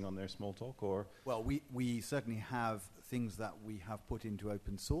licensing on their Smalltalk, or? Well, we certainly have things that we have put into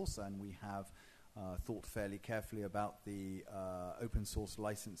open source, and we have thought fairly carefully about the open source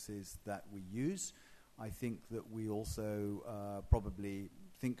licenses that we use. I think that we also probably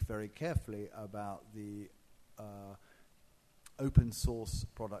think very carefully about the open source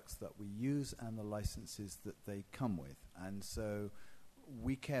products that we use and the licenses that they come with. And so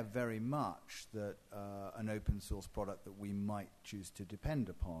we care very much that an open source product that we might choose to depend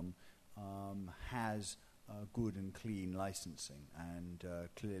upon has good and clean licensing and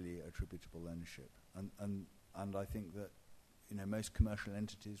clearly attributable ownership. And I think that most commercial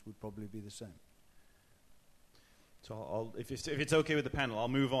entities would probably be the same. So if it's okay with the panel, I'll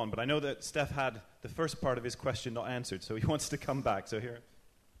move on. But I know that Steph had the first part of his question not answered, so he wants to come back. So here.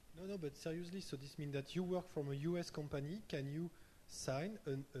 No, but seriously, so this means that you work from a US company. Can you sign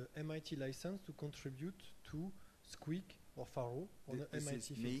an MIT license to contribute to Squeak or Faro on the MIT is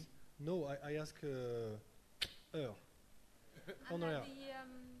fields? me? No, I ask her. Honoraire.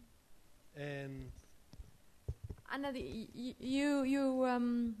 And Anna,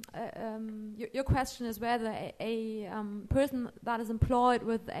 your question is whether a person that is employed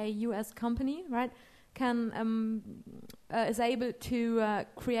with a U.S. company, right, can is able to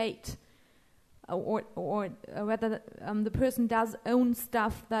create, or whether the person does own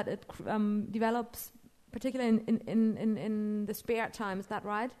stuff that it develops, particularly in the spare time. Is that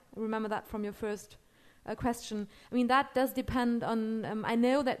right? I remember that from your first question. I mean, that does depend on. I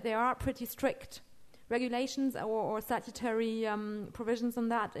know that there are pretty strict regulations or statutory provisions on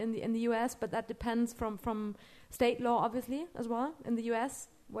that in the US, but that depends from state law, obviously, as well in the US,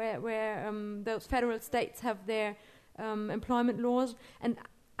 where those federal states have their employment laws. And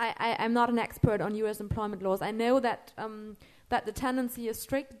I'm not an expert on US employment laws. I know that that the tendency is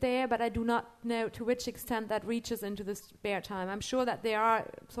strict there, but I do not know to which extent that reaches into the spare time. I'm sure that there are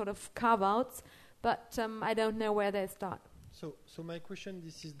sort of carve-outs, but I don't know where they start. So my question,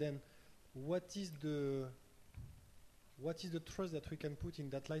 this is then, what is the trust that we can put in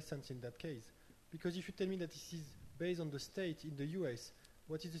that license in that case? Because if you tell me that this is based on the state in the US,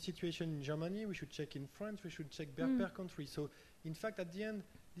 what is the situation in Germany? We should check in France. We should check per country. So in fact, at the end,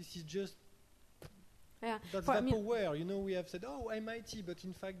 this is just that's Vaporware. We have said, oh, MIT, but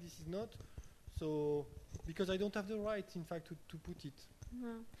in fact, this is not. So because I don't have the right, in fact, to put it.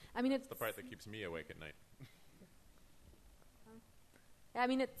 I mean, it's the part that keeps me awake at night. I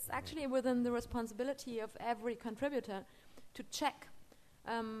mean, it's actually within the responsibility of every contributor to check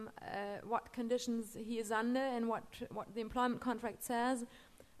what conditions he is under and what the employment contract says.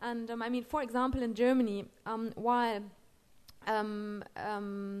 And I mean, for example, in Germany, while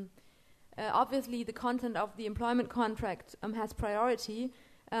obviously the content of the employment contract has priority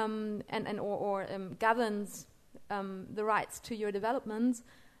and governs the rights to your developments,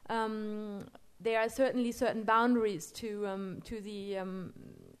 there are certainly certain boundaries to the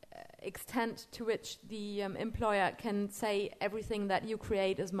extent to which the employer can say everything that you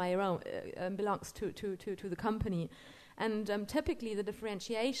create is my own, belongs to the company. And typically the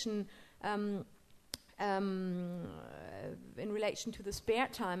differentiation in relation to the spare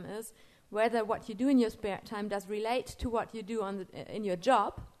time is whether what you do in your spare time does relate to what you do in your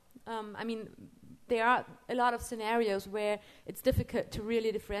job. I mean, there are a lot of scenarios where it's difficult to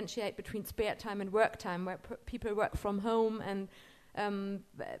really differentiate between spare time and work time, where people work from home, and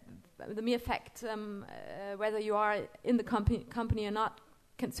the mere fact whether you are in the company or not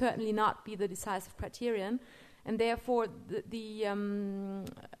can certainly not be the decisive criterion. And therefore, the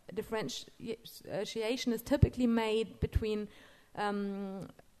differentiation is typically made between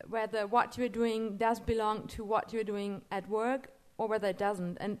whether what you're doing does belong to what you're doing at work or whether it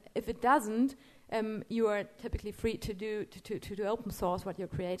doesn't. And if it doesn't, you are typically free to do open source what you're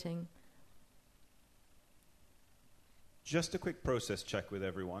creating. Just a quick process check with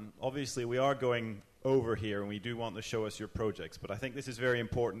everyone. Obviously, we are going over here, and we do want to show us your projects, but I think this is very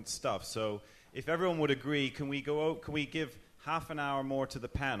important stuff. So if everyone would agree, can we give half an hour more to the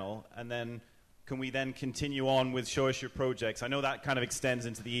panel, and then can we then continue on with show us your projects? I know that kind of extends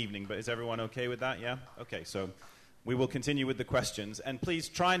into the evening, but is everyone okay with that? Yeah? Okay, so we will continue with the questions. And please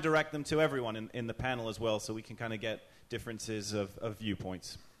try and direct them to everyone in the panel as well, so we can kind of get differences of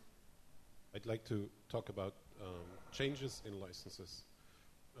viewpoints. I'd like to talk about changes in licenses.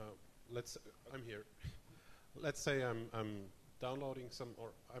 I'm here. Let's say I'm downloading or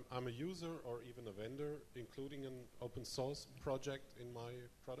I'm a user or even a vendor, including an open source project in my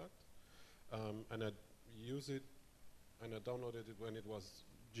product, and I use it, and I downloaded it when it was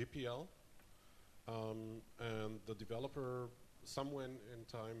GPL, and the developer somewhere in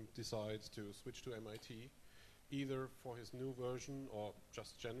time decides to switch to MIT, either for his new version or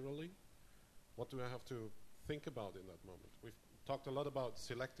just generally? What do I have to think about in that moment? We've talked a lot about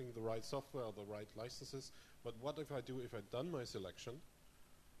selecting the right software or the right licenses, but what if I've done my selection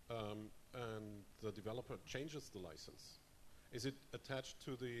and the developer changes the license? Is it attached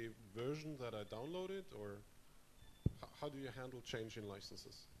to the version that I downloaded, or how do you handle change in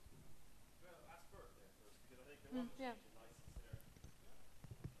licenses?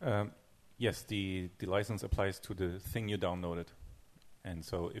 Yes, the license applies to the thing you downloaded, and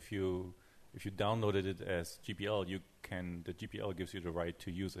so if you downloaded it as GPL, the GPL gives you the right to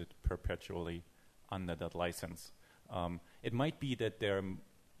use it perpetually under that license. It might be that there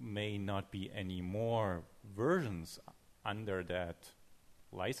may not be any more versions under that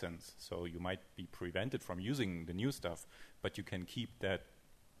license, so you might be prevented from using the new stuff, but you can keep that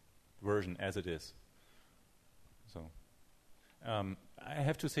version as it is. So I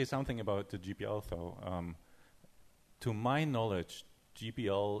have to say something about the GPL though. To my knowledge,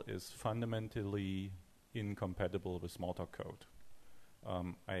 GPL is fundamentally incompatible with Smalltalk code.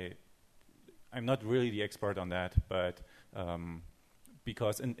 I'm not really the expert on that, but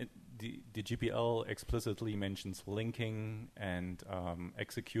because the GPL explicitly mentions linking and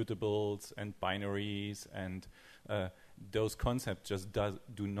executables and binaries, and those concepts just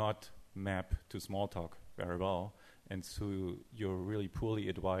do not map to Smalltalk very well. And so you're really poorly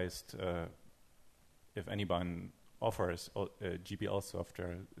advised if anyone offers GPL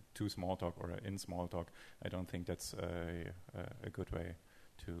software to Smalltalk or in Smalltalk. I don't think that's a good way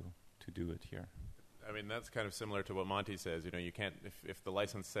to do it here. I mean, that's kind of similar to what Monty says. You know, you can't if the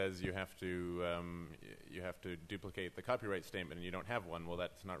license says you have to duplicate the copyright statement and you don't have one. Well,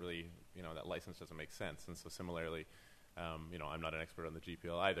 that's not really, that license doesn't make sense. And so similarly, I'm not an expert on the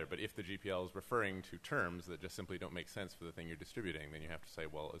GPL either. But if the GPL is referring to terms that just simply don't make sense for the thing you're distributing, then you have to say,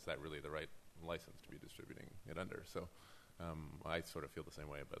 well, is that really the right license to be distributing it under? So I sort of feel the same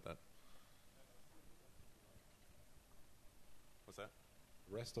way about that. What's that?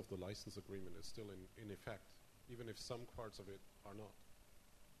 The rest of the license agreement is still in effect, even if some parts of it are not.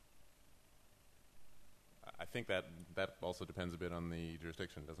 I think that also depends a bit on the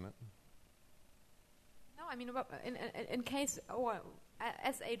jurisdiction, doesn't it? No, I mean, in case, or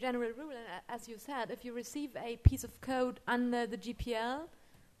as a general rule, and as you said, if you receive a piece of code under the GPL,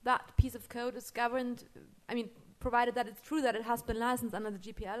 that piece of code is governed, provided that it's true that it has been licensed under the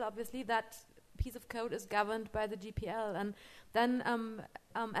GPL, obviously, that piece of code is governed by the GPL. And then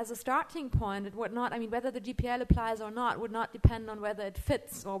as a starting point, it would not, whether the GPL applies or not would not depend on whether it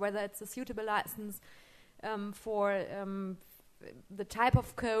fits or whether it's a suitable license for the type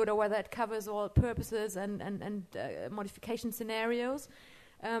of code or whether it covers all purposes and modification scenarios.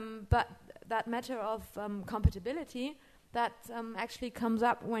 But that matter of compatibility, that actually comes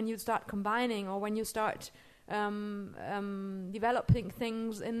up when you start combining or when you start developing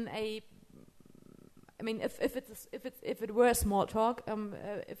things in a if it were Smalltalk,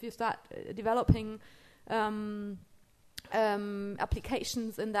 if you start developing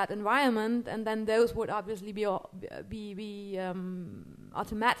applications in that environment, and then those would obviously be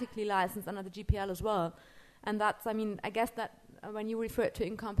automatically licensed under the GPL as well. And that's, I guess that when you refer to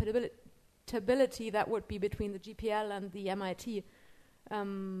incompatibility, that would be between the GPL and the MIT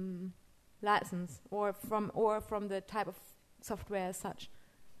license, or from the type of software as such.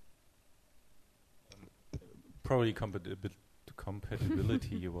 Probably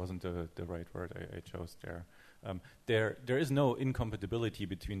compatibility wasn't the right word I chose there. There is no incompatibility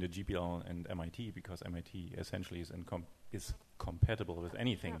between the GPL and MIT, because MIT essentially is compatible with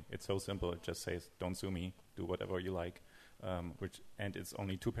anything. Yeah. It's so simple. It just says, don't sue me, do whatever you like, and it's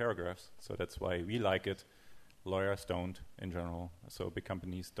only 2 paragraphs. So that's why we like it. Lawyers don't in general. So big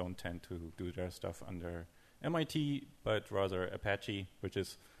companies don't tend to do their stuff under MIT, but rather Apache, which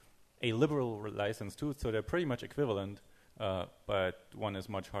is a liberal license too. So they're pretty much equivalent. But one is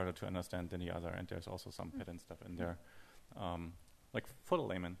much harder to understand than the other, and there's also some patent stuff in there, like for the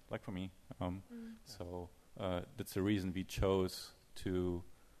layman, like for me. So that's the reason we chose to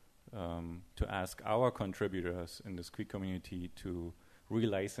ask our contributors in the Squeak community to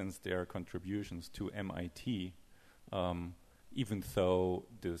relicense their contributions to MIT, even though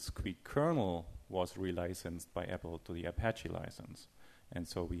the Squeak kernel was relicensed by Apple to the Apache license. And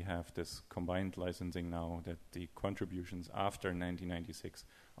so we have this combined licensing now that the contributions after 1996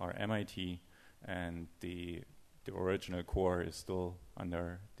 are MIT, and the original core is still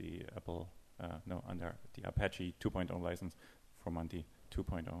under the under the Apache 2.0 license for Monty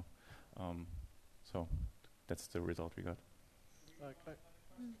 2.0. So that's the result we got.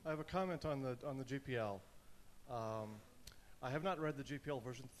 I have a comment on the GPL. I have not read the GPL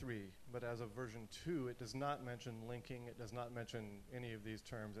version 3, but as of version 2, it does not mention linking. It does not mention any of these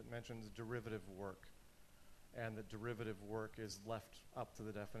terms. It mentions derivative work, and that derivative work is left up to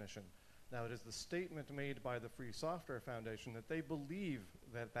the definition. Now, it is the statement made by the Free Software Foundation that they believe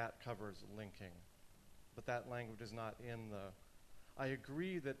that that covers linking, but that language is not in the... I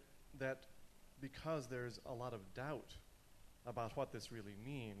agree that because there's a lot of doubt about what this really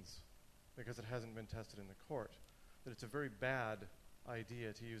means, because it hasn't been tested in the court, that it's a very bad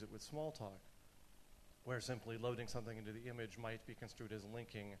idea to use it with Smalltalk, where simply loading something into the image might be construed as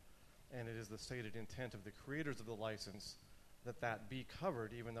linking, and it is the stated intent of the creators of the license that be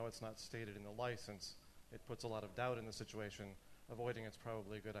covered, even though it's not stated in the license. It puts a lot of doubt in the situation. Avoiding it's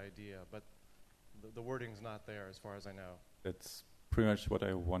probably a good idea, but the wording's not there as far as I know. That's pretty much what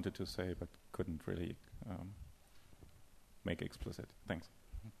I wanted to say, but couldn't really make explicit. Thanks.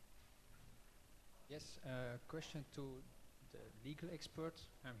 Yes, question to the legal expert.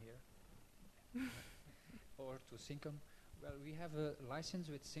 I'm here. Or to Syncom. Well, we have a license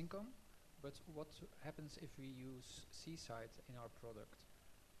with Syncom, but what happens if we use Seaside in our product?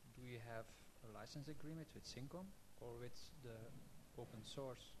 Do we have a license agreement with Syncom or with the open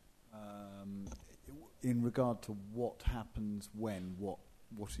source? In regard to what happens when, what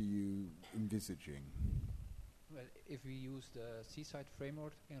are you envisaging? Well, if we use the Seaside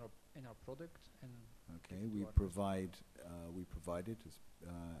framework in our product, and okay, we provide it as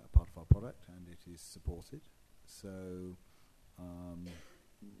a part of our product, and it is supported. So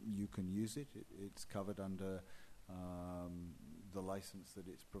you can use it. It's covered under the license that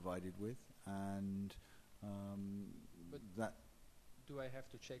it's provided with, and that. Do I have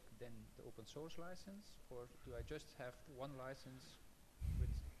to check then the open source license, or do I just have one license with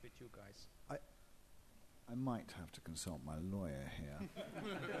you guys? I might have to consult my lawyer here.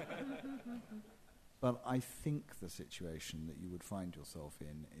 But I think the situation that you would find yourself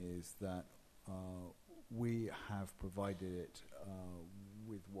in is that we have provided it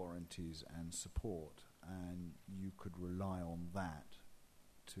with warranties and support, and you could rely on that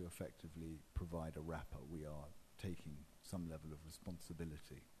to effectively provide a wrapper. We are taking some level of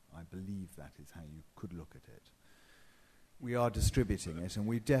responsibility. I believe that is how you could look at it. We are distributing it, and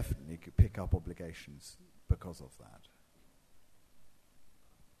we definitely could pick up obligations because of that.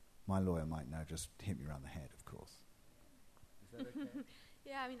 My lawyer might now just hit me around the head, of course. Is that okay?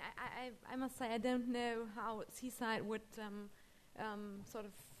 Yeah, I mean, I must say I don't know how Seaside would sort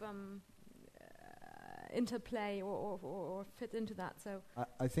of interplay or fit into that. So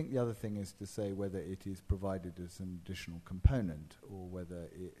I think the other thing is to say whether it is provided as an additional component, or whether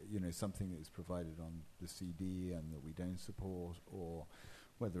something that is provided on the CD and that we don't support, or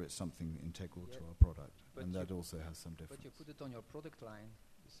whether it's something integral to our product, and that also has some difference. But you put it on your product line.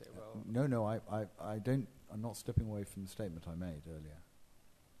 You say, well, no, I don't. I'm not stepping away from the statement I made earlier.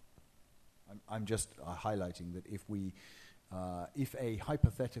 I'm just highlighting that if a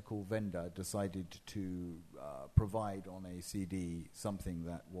hypothetical vendor decided to provide on a CD something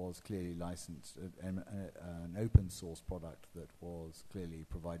that was clearly licensed, an open source product that was clearly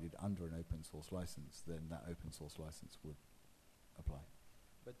provided under an open source license, then that open source license would apply.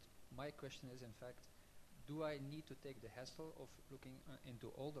 But my question is, in fact, do I need to take the hassle of looking into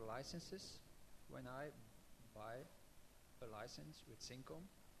all the licenses when I buy a license with Syncom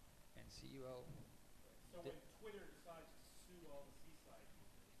and see, well... So when Twitter decides to sue all the Seaside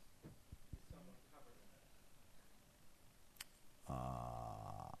users, is someone covered in that?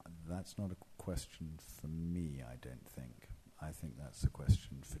 That's not a question for me, I don't think. I think that's a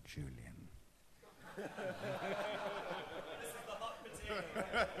question for Julian. This is the hot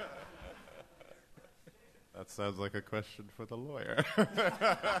potato. That sounds like a question for the lawyer.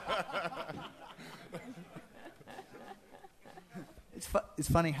 It's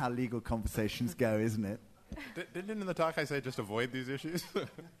funny how legal conversations go, isn't it? Didn't in the talk I say just avoid these issues?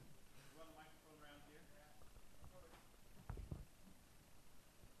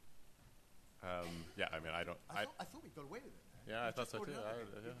 Yeah, I mean, I thought we got away with it. Yeah, I thought so too.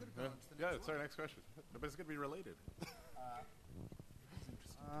 Yeah, it's our next question. But it's going to be related.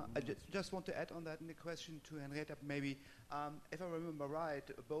 I just want to add on that in the question to Henrietta, maybe. If I remember right,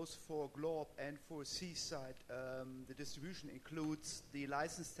 both for Glorb and for Seaside, the distribution includes the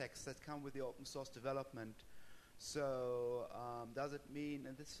license tags that come with the open source development. So does it mean,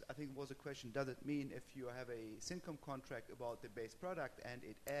 and this I think was a question, does it mean if you have a Syncom contract about the base product and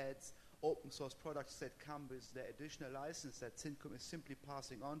it adds open source products that come with the additional license that Syncom is simply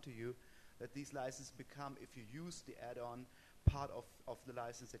passing on to you, that these licenses become, if you use the add-on, part of the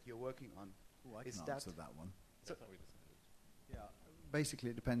license that you're working on? Oh, I can answer that one. So yeah, basically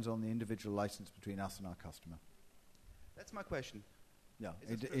it depends on the individual license between us and our customer. That's my question. Yeah,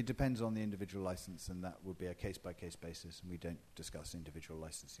 it depends on the individual license, and that would be a case-by-case basis, and we don't discuss individual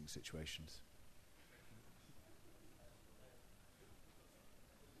licensing situations.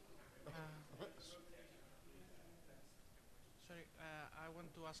 Sorry, I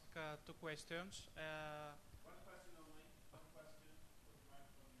want to ask two questions. One question only. One question. Put the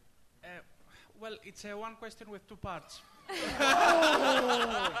microphone here. Well, it's one question with two parts.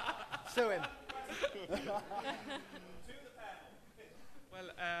 Show him. Well,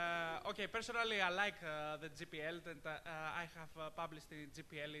 okay, personally I like the GPL, and I have published in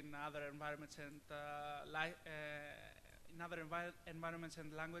GPL in other environments and environments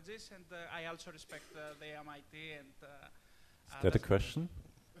and languages, and I also respect the MIT and Is that a question?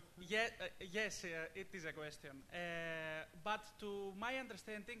 Yes, it is a question. But to my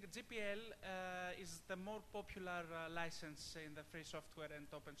understanding, GPL is the more popular license in the free software and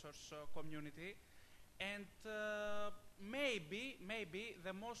open source community, and maybe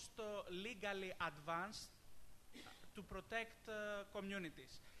the most legally advanced to protect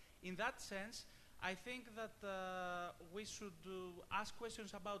communities. In that sense, I think that we should ask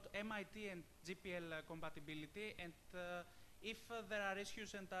questions about MIT and GPL compatibility, and if there are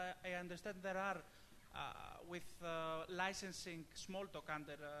issues, and I understand there are with licensing Smalltalk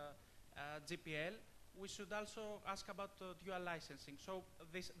under GPL, we should also ask about dual licensing. So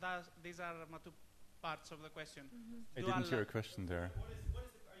these are my two parts of the question. I didn't hear a question there. Are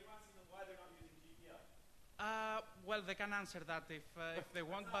you asking them why they're not using GPL? Well, they can answer that if they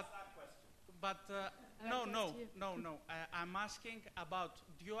want, but no. I'm asking about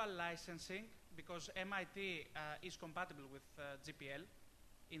dual licensing, because MIT is compatible with GPL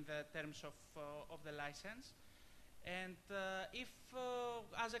in the terms of the license. And if,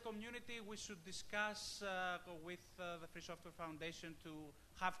 as a community, we should discuss with the Free Software Foundation to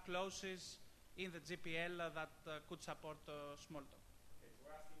have clauses in the GPL that could support Smalltalk. Okay, so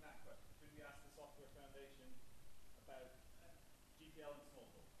we're asking that question. Should we ask the Software Foundation about GPL and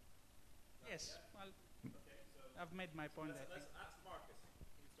Smalltalk? Yes. Yeah? Well, okay, so I've made my point. Let's ask Marcus.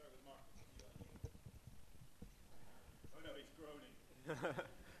 We can start with Marcus. Oh no, he's groaning.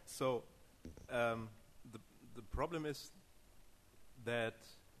 So the problem is that,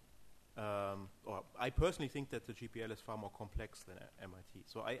 or I personally think that the GPL is far more complex than MIT.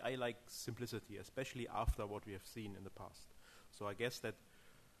 So I like simplicity, especially after what we have seen in the past. So I guess that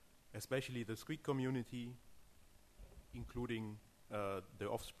especially the Squeak community, including the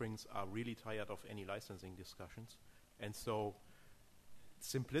offsprings, are really tired of any licensing discussions. And so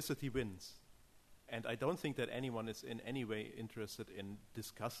simplicity wins. And I don't think that anyone is in any way interested in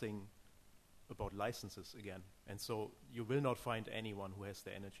discussing about licenses again. And so you will not find anyone who has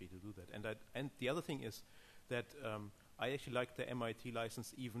the energy to do that. And the other thing is that I actually like the MIT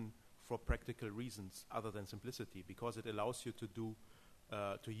license even for practical reasons other than simplicity, because it allows you to do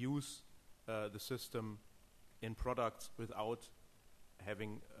to use the system in products without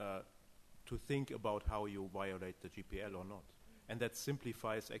having to think about how you violate the GPL or not. And that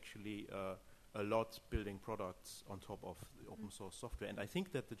simplifies actually a lot building products on top of the open source software. And I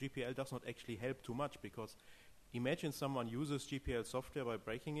think that the GPL does not actually help too much, because imagine someone uses GPL software by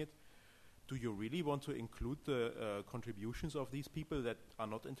breaking it. Do you really want to include the contributions of these people that are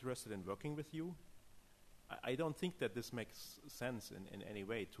not interested in working with you? I don't think that this makes sense in any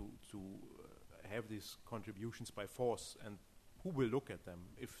way to have these contributions by force, and who will look at them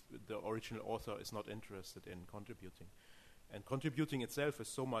if the original author is not interested in contributing? And contributing itself is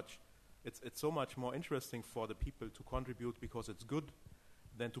so much, it's so much more interesting for the people to contribute because it's good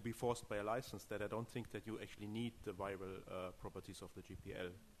than to be forced by a license, that I don't think that you actually need the viral properties of the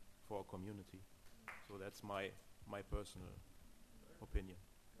GPL for a community. So that's my personal opinion.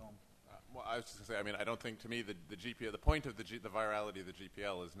 Well, I was just going to say, I mean, I don't think, to me, the GPL, the point of the virality of the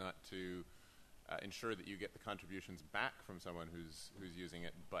GPL is not to ensure that you get the contributions back from someone who's using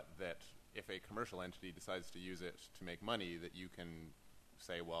it, but that if a commercial entity decides to use it to make money, that you can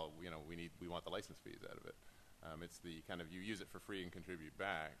say, well, you know, we want the license fees out of it. It's the kind of, you use it for free and contribute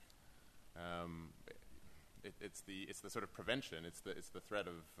back. It's the sort of prevention. It's the threat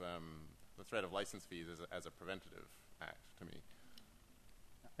of license fees as a preventative act to me.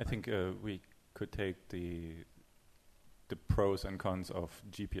 I think we could take the pros and cons of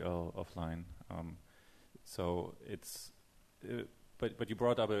GPL offline. So it's, but you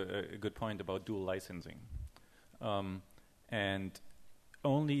brought up a good point about dual licensing, and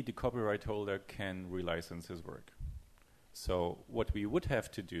only the copyright holder can relicense his work. So what we would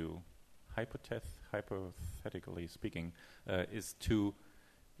have to do, hypothetically speaking, is to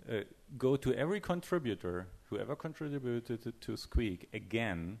go to every contributor, whoever contributed to Squeak,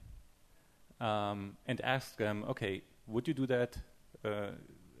 again, and ask them, okay, would you do that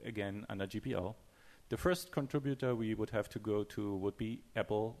again under GPL? The first contributor we would have to go to would be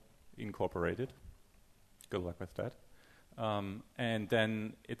Apple Incorporated. Good luck with that. And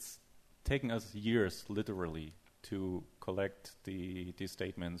then it's taken us years, literally, to collect the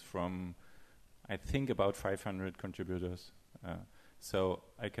statements from, I think, about 500 contributors. So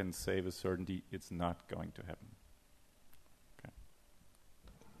I can say with certainty it's not going to happen. Okay.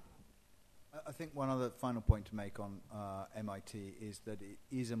 I think one other final point to make on MIT is that it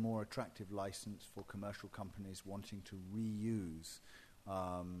is a more attractive license for commercial companies wanting to reuse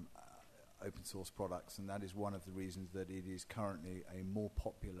open source products, and that is one of the reasons that it is currently a more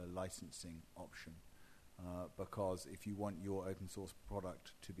popular licensing option. Because if you want your open source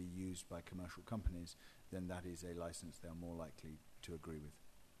product to be used by commercial companies, then that is a license they are more likely to agree with.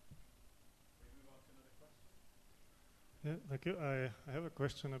 Yeah, thank you. I have a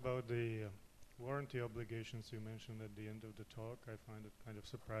question about the warranty obligations you mentioned at the end of the talk. I find it kind of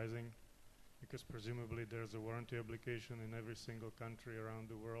surprising, because presumably there's a warranty obligation in every single country around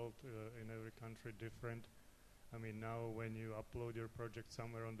the world, in every country different. I mean, now when you upload your project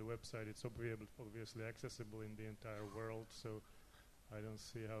somewhere on the website, it's obviously accessible in the entire world, so I don't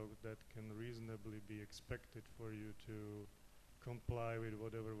see how that can reasonably be expected for you to comply with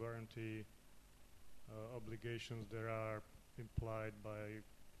whatever warranty obligations there are implied by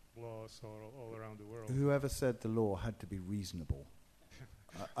laws all around the world. Whoever said the law had to be reasonable?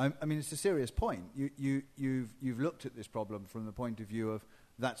 I mean, it's a serious point. You've looked at this problem from the point of view of,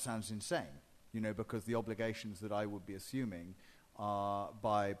 that sounds insane, because the obligations that I would be assuming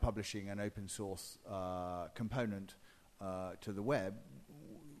by publishing an open source component to the web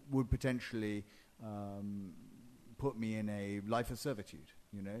would potentially put me in a life of servitude,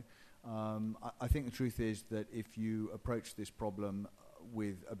 I think the truth is that if you approach this problem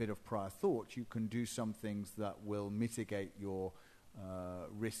with a bit of prior thought, you can do some things that will mitigate your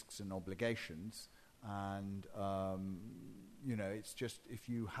risks and obligations, and it's just, if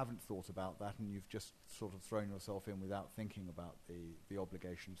you haven't thought about that and you've just sort of thrown yourself in without thinking about the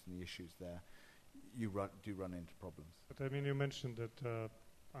obligations and the issues there, you do run into problems. But I mean, you mentioned that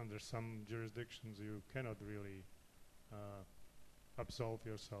under some jurisdictions you cannot really absolve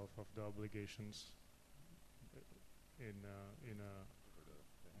yourself of the obligations in a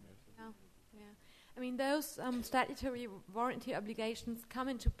Yeah. I mean, those statutory warranty obligations come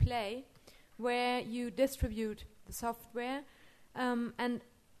into play where you distribute the software, and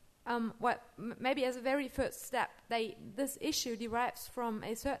maybe as a very first step, this issue derives from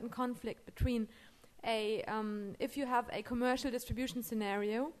a certain conflict between if you have a commercial distribution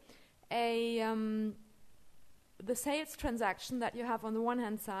scenario, the sales transaction that you have on the one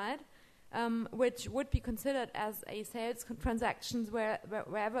hand side, which would be considered as a sales transactions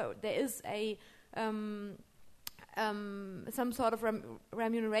wherever there is some sort of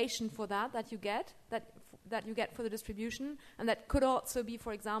remuneration for that you get for the distribution, and that could also be,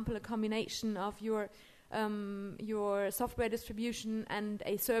 for example, a combination of your software distribution and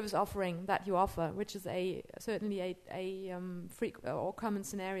a service offering that you offer, which is certainly a or common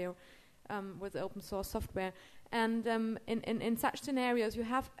scenario with open source software. And in such scenarios, you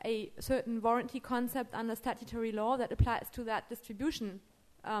have a certain warranty concept under statutory law that applies to that distribution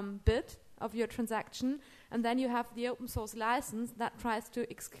bit of your transaction, and then you have the open source license that tries to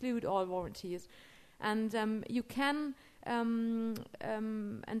exclude all warranties. And you can, and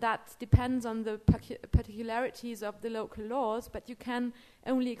that depends on the particularities of the local laws, but you can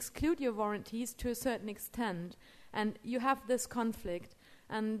only exclude your warranties to a certain extent. And you have this conflict.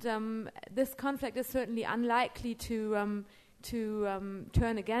 And this conflict is certainly unlikely to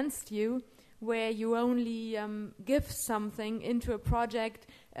turn against you, where you only give something into a project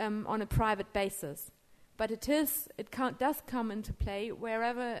on a private basis. But it does come into play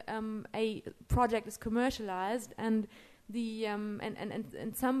wherever a project is commercialized, and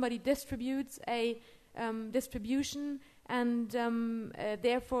and somebody distributes a distribution, and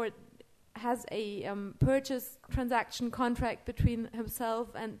therefore has a purchase transaction contract between himself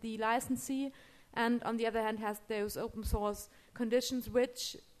and the licensee, and on the other hand has those open source conditions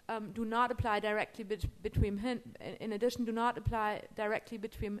which do not apply directly between him. In addition, do not apply directly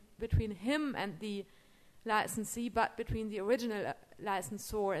between him and the licensee, but between the original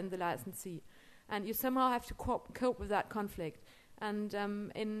licensor and the licensee. And you somehow have to cope with that conflict. And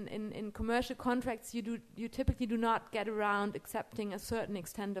in commercial contracts, you typically do not get around accepting a certain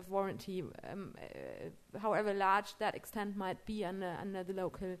extent of warranty, however large that extent might be under the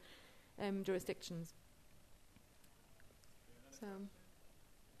local jurisdictions. So.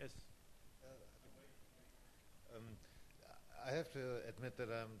 Yes. I have to admit that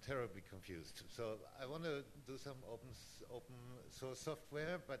I'm terribly confused. So I want to do some open source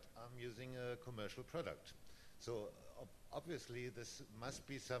software, but I'm using a commercial product. So obviously this must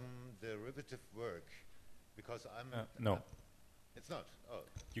be some derivative work, because no. It's not. Oh.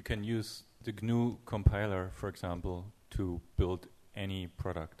 You can use the GNU compiler, for example, to build any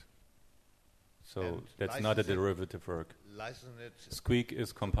product. So And that's not a derivative work. License it. Squeak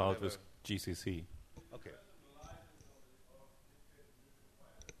is compiled with GCC. Okay.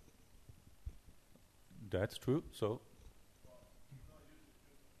 That's true. So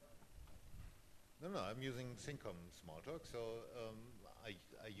No, I'm using Syncom Smalltalk, so I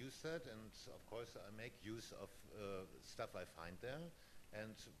use that, and of course I make use of stuff I find there,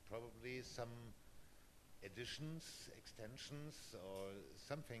 and probably some additions, extensions, or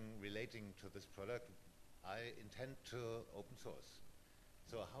something relating to this product I intend to open source.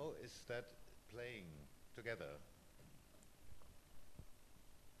 So how is that playing together?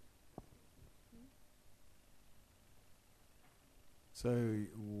 So,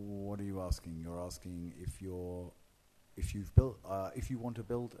 what are you asking? You're asking if you want to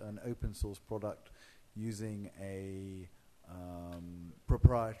build an open source product using a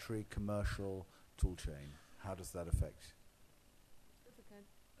proprietary commercial toolchain. How does that affect?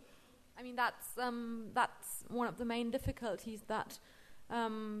 I mean, that's one of the main difficulties that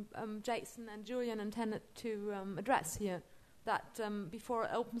Jason and Julian intended to address here. That before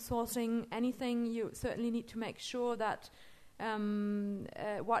open sourcing anything, you certainly need to make sure that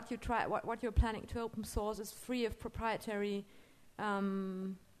what you're planning to open source is free of proprietary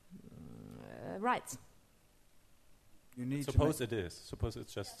rights. You need suppose it is. Suppose it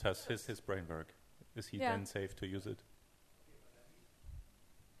just has his brain work. Is he then safe to use it?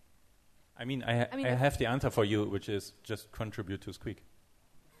 I mean, I have the answer for you, which is just contribute to Squeak.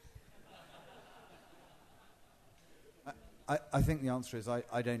 I think the answer is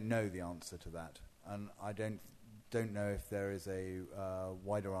I don't know the answer to that, and I don't know if there is a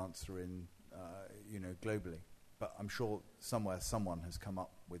wider answer in globally. But I'm sure somewhere someone has come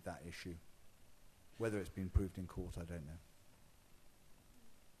up with that issue. Whether it's been proved in court, I don't know.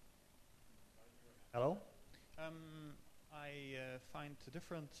 Hello. I find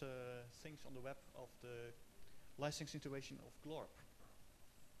different things on the web of the licensing situation of Glorp.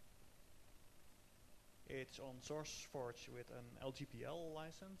 It's on SourceForge with an LGPL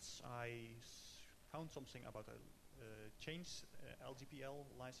license. I found something about a change LGPL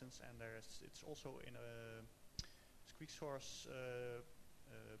license, and it's also in a Squeak source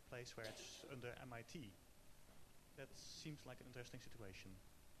place where it's under MIT. That seems like an interesting situation.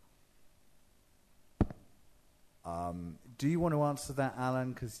 Do you want to answer that,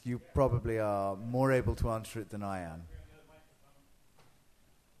 Alan? Because you probably are more able to answer it than I am.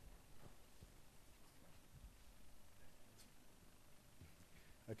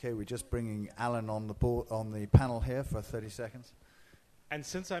 Okay, we're just bringing Alan on the panel here for 30 seconds. And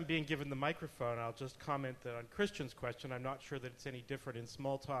since I'm being given the microphone, I'll just comment that on Christian's question, I'm not sure that it's any different in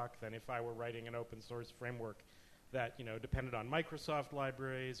Smalltalk than if I were writing an open source framework that depended on Microsoft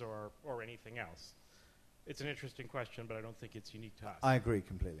libraries or anything else. It's an interesting question, but I don't think it's unique to us. I agree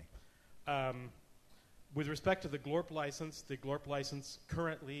completely. With respect to the Glorp license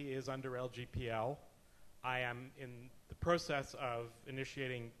currently is under LGPL. I am in the process of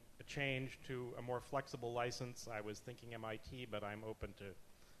initiating a change to a more flexible license. I was thinking MIT, but I'm open to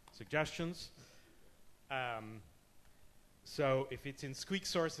suggestions. So if it's in Squeak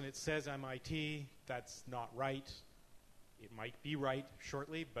source and it says MIT, that's not right. It might be right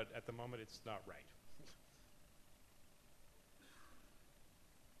shortly, but at the moment it's not right.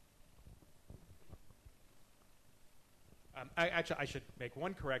 Actually, I should make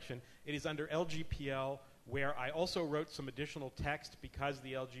one correction. It is under LGPL, where I also wrote some additional text because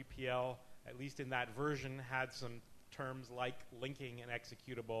the LGPL, at least in that version, had some terms like linking and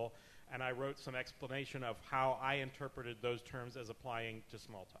executable, and I wrote some explanation of how I interpreted those terms as applying to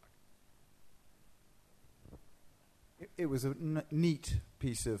Smalltalk. It was a neat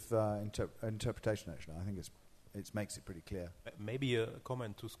piece of interpretation, actually. I think it makes it pretty clear. Maybe a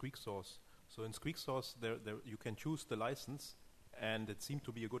comment to Squeak source. So in Squeak source, there you can choose the license, and it seemed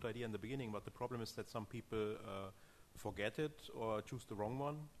to be a good idea in the beginning, but the problem is that some people forget it or choose the wrong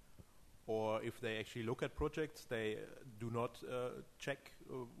one, or if they actually look at projects, they do not check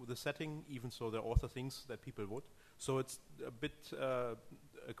the setting, even so the author thinks that people would. So it's a bit a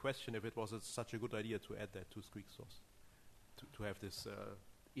question if it was such a good idea to add that to Squeak source, to have this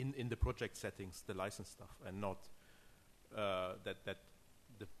in the project settings, the license stuff, and not that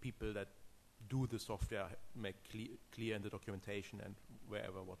the people that do the software make clear in the documentation and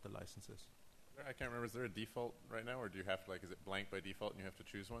wherever what the license is. I can't remember. Is there a default right now, or do you have to, is it blank by default and you have to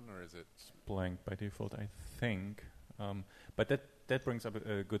choose one, or is it blank by default, I think. But that brings up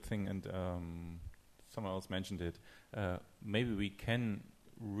a good thing, and someone else mentioned it. Maybe we can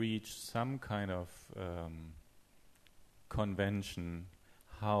reach some kind of convention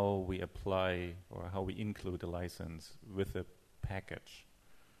how we apply or how we include a license with a package.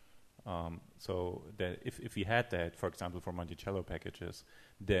 So that if we had that, for example, for Monticello packages,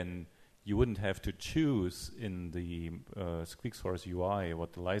 then you wouldn't have to choose in the Squeak source UI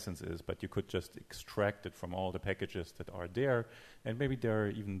what the license is, but you could just extract it from all the packages that are there, and maybe they're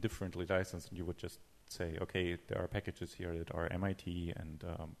even differently licensed, and you would just say, okay, there are packages here that are MIT and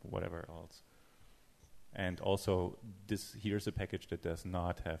whatever else. And also, here's a package that does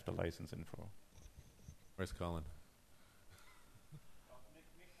not have the license info. Where's Colin?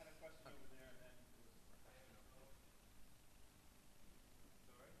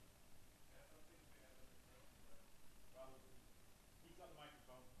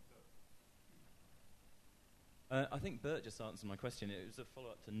 I think Bert just answered my question. It was a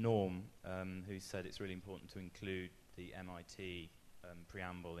follow-up to Norm, who said it's really important to include the MIT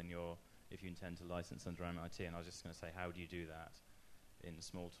preamble if you intend to license under MIT. And I was just going to say, how do you do that in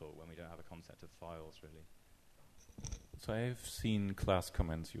Smalltalk when we don't have a concept of files, really? So I've seen class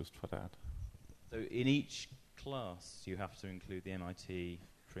comments used for that. So in each class, you have to include the MIT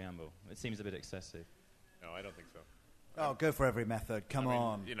preamble. It seems a bit excessive. No, I don't think so. Oh, go for every method. Come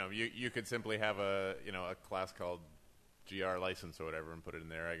on. You could simply have a class called GR license or whatever and put it in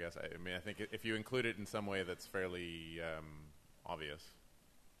there, I guess. I think if you include it in some way that's fairly obvious.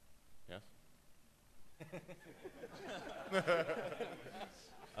 Yes?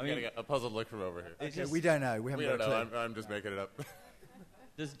 Getting a puzzled look from over here. Okay, we don't know. We haven't got a clue. I'm just making it up.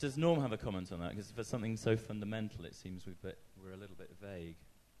 Does Norm have a comment on that? Because for something so fundamental, it seems we're a little bit vague.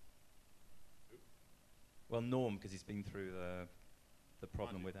 Well, Norm, because he's been through the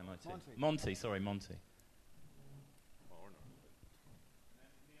problem with MIT. Monty.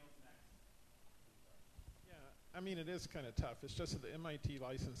 Yeah, it is kind of tough. It's just that the MIT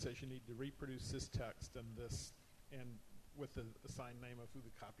license says you need to reproduce this text and with the assigned name of who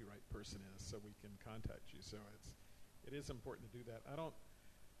the copyright person is, so we can contact you. So it is important to do that. I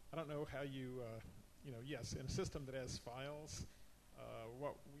don't know how you yes, in a system that has files.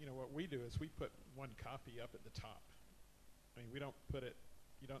 What we do is we put one copy up at the top. We don't put it.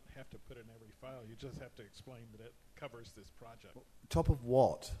 You don't have to put it in every file. You just have to explain that it covers this project. Top of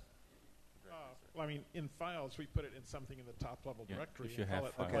what? In files we put it in something in the top level directory. If you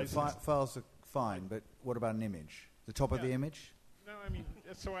have files. Okay, files are fine, but what about an image? The top of the image? No,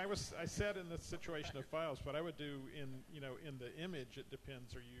 so I said in the situation of files, what I would do in the image, it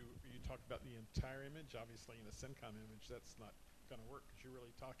depends. Are you talking about the entire image? Obviously, in a SynCom image, that's not going to work because you're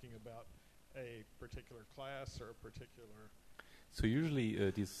really talking about a particular class or a particular. So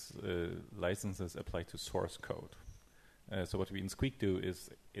usually these licenses apply to source code. So what we in Squeak do is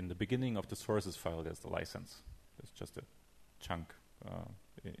in the beginning of the sources file, there's the license. There's just a chunk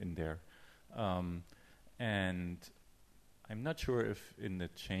in there. And I'm not sure if in the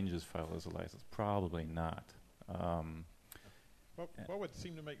changes file there's a license. Probably not. What would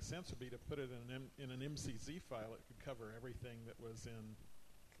seem to make sense would be to put it in an MCZ file. It could cover everything that was in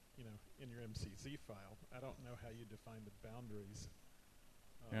your MCZ file. I don't know how you define the boundaries.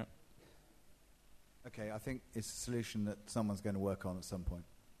 Yeah. Okay, I think it's a solution that someone's going to work on at some point.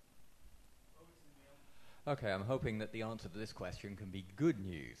 Okay, I'm hoping that the answer to this question can be good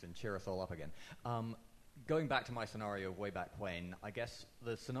news and cheer us all up again. Going back to my scenario of way back when, I guess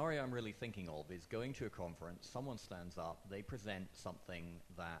the scenario I'm really thinking of is going to a conference, someone stands up, they present something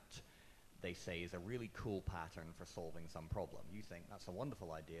that they say is a really cool pattern for solving some problem. You think that's a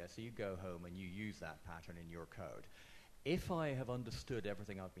wonderful idea, so you go home and you use that pattern in your code. If I have understood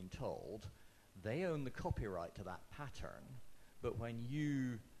everything I've been told, they own the copyright to that pattern, but when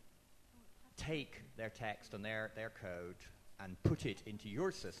you take their text and their code and put it into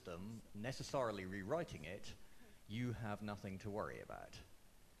your system, necessarily rewriting it, you have nothing to worry about.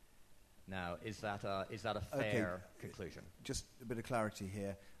 Now, is that a fair conclusion? Just a bit of clarity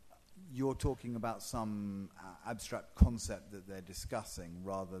here. You're talking about some abstract concept that they're discussing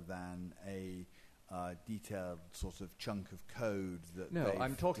rather than a detailed sort of chunk of code that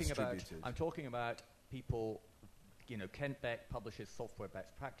they've distributed. I'm talking about people. Kent Beck publishes software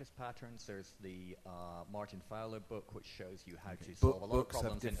best practice patterns. There's the Martin Fowler book, which shows you how to solve a lot of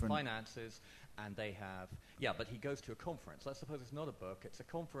problems in finances. And they have, but he goes to a conference. Let's suppose it's not a book, it's a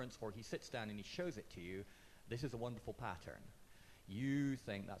conference, or he sits down and he shows it to you. This is a wonderful pattern. You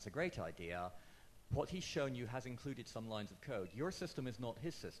think that's a great idea. what he's shown you has included some lines of code. Your system is not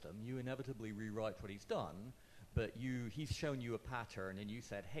his system. You inevitably rewrite what he's done, but he's shown you a pattern, and you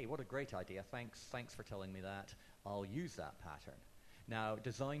said, hey, what a great idea. Thanks for telling me that. I'll use that pattern. Now,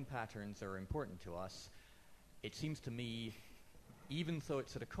 design patterns are important to us. It seems to me, even though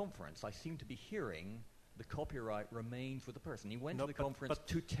it's at a conference, I seem to be hearing the copyright remains with the person. He went to the conference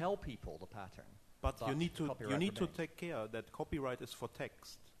to tell people the pattern. But you need to take care that copyright is for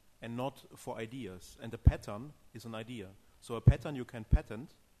text and not for ideas. And the pattern is an idea. So a pattern you can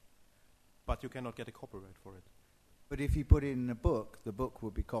patent, but you cannot get a copyright for it. But if you put it in a book, the book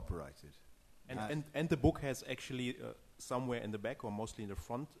will be copyrighted. And the book has actually somewhere in the back or mostly in the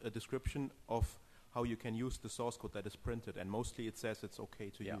front a description of how you can use the source code that is printed, and mostly it says it's okay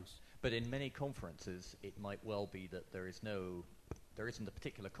to use. But in many conferences, it might well be that there isn't a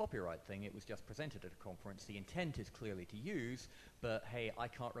particular copyright thing. It was just presented at a conference. The intent is clearly to use, but hey, I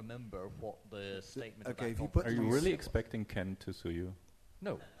can't remember what the statement of that conference. Are you really expecting Ken to sue you?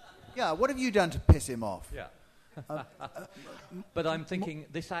 No. Yeah, what have you done to piss him off? Yeah. But I'm thinking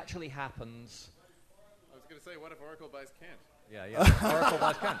this actually happens. I was going to say, what if Oracle buys Kent? Yeah. Oracle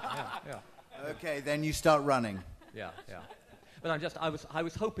buys Kent. Yeah. Okay, then you start running. Yeah. But I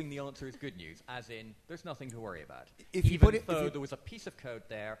was hoping the answer is good news, as in there's nothing to worry about. Even though there was a piece of code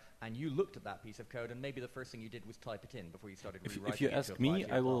there, and you looked at that piece of code, and maybe the first thing you did was type it in before you started rewriting it. If you ask me,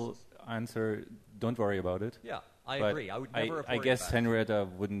 I will answer, don't worry about it. Yeah, I agree. I would never have worried I guess about Henrietta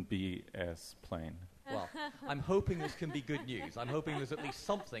wouldn't be as plain. Well, I'm hoping this can be good news. I'm hoping there's at least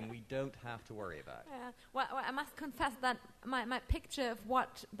something we don't have to worry about. Well, I must confess that my picture of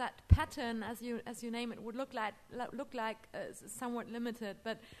what that pattern, as you name it, would look like is somewhat limited.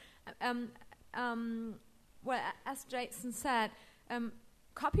 But well, as Jason said,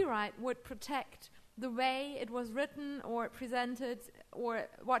 copyright would protect the way it was written or presented or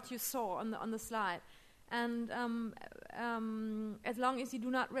what you saw on the slide. And as long as you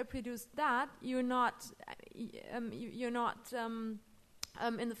do not reproduce that, you're not in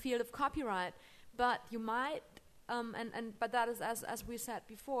the field of copyright. But you might, but that is as we said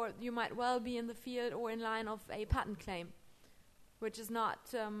before, you might well be in the field or in line of a patent claim, which is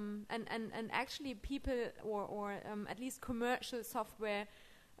not. And actually, people or at least commercial software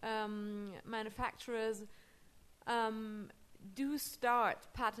manufacturers. Do start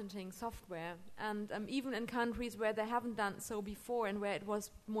patenting software, and even in countries where they haven't done so before and where it was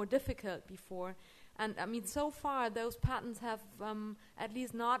more difficult before. And I mean, so far those patents have, at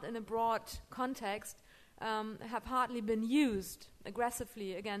least not in a broad context, have hardly been used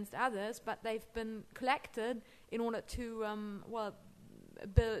aggressively against others, but they've been collected in order to,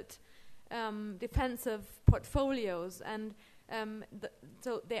 build defensive portfolios. And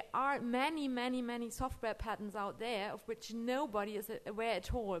so there are many software patents out there of which nobody is aware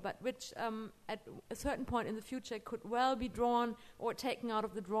at all, but which at a certain point in the future could well be drawn or taken out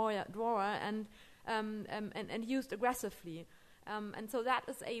of the drawer and used aggressively. And so that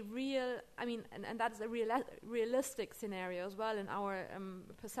is a real, and that is a realistic scenario as well in our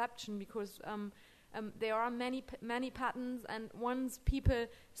perception, because there are many patents, and once people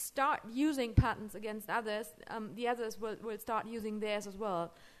start using patents against others, the others will start using theirs as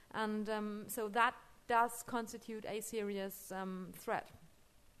well. And so that does constitute a serious threat.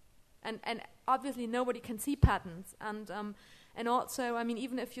 And obviously nobody can see patents. And also,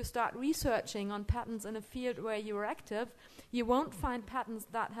 even if you start researching on patents in a field where you are active, you won't find patents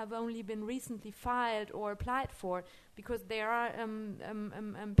that have only been recently filed or applied for, because there are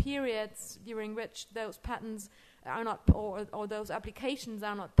periods during which those patents are not, or those applications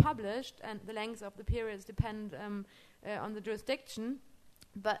are not published, and the length of the periods depend on the jurisdiction.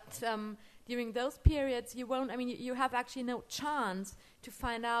 But during those periods, you won't. You have actually no chance to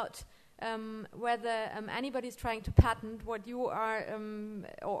find out whether anybody's trying to patent what you are,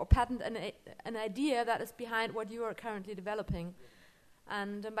 or patent an idea that is behind what you are currently developing.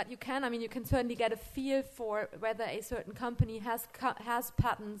 And but you can certainly get a feel for whether a certain company has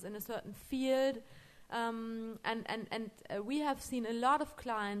patents in a certain field. And we have seen a lot of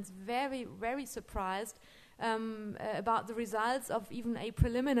clients very, very surprised about the results of even a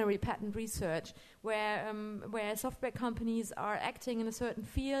preliminary patent research, where software companies are acting in a certain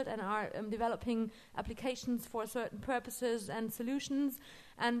field and are developing applications for certain purposes and solutions,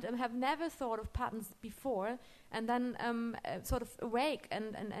 and have never thought of patents before, and then sort of wake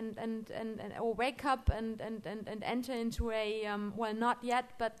up and enter into a not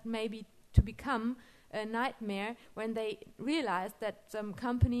yet, but maybe to become a nightmare when they realize that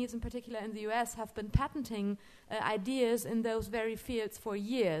companies, in particular in the US, have been patenting ideas in those very fields for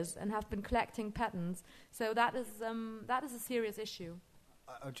years and have been collecting patents. So that is a serious issue.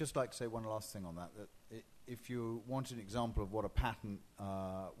 I'd just like to say one last thing on that. If you want an example of what a patent,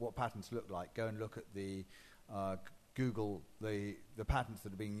 what patents look like, go and look at the Google, the patents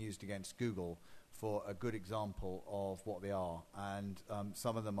that are being used against Google for a good example of what they are. And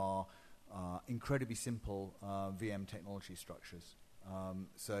some of them are incredibly simple VM technology structures.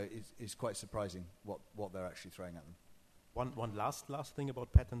 So it's quite surprising what they're actually throwing at them. One last thing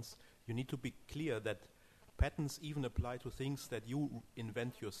about patents. You need to be clear that patents even apply to things that you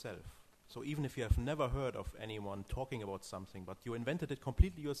invent yourself. So even if you have never heard of anyone talking about something, but you invented it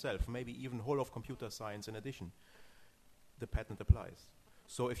completely yourself, maybe even whole of computer science in addition, the patent applies.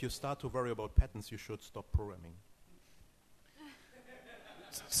 So if you start to worry about patents, you should stop programming.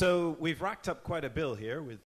 So we've racked up quite a bill here with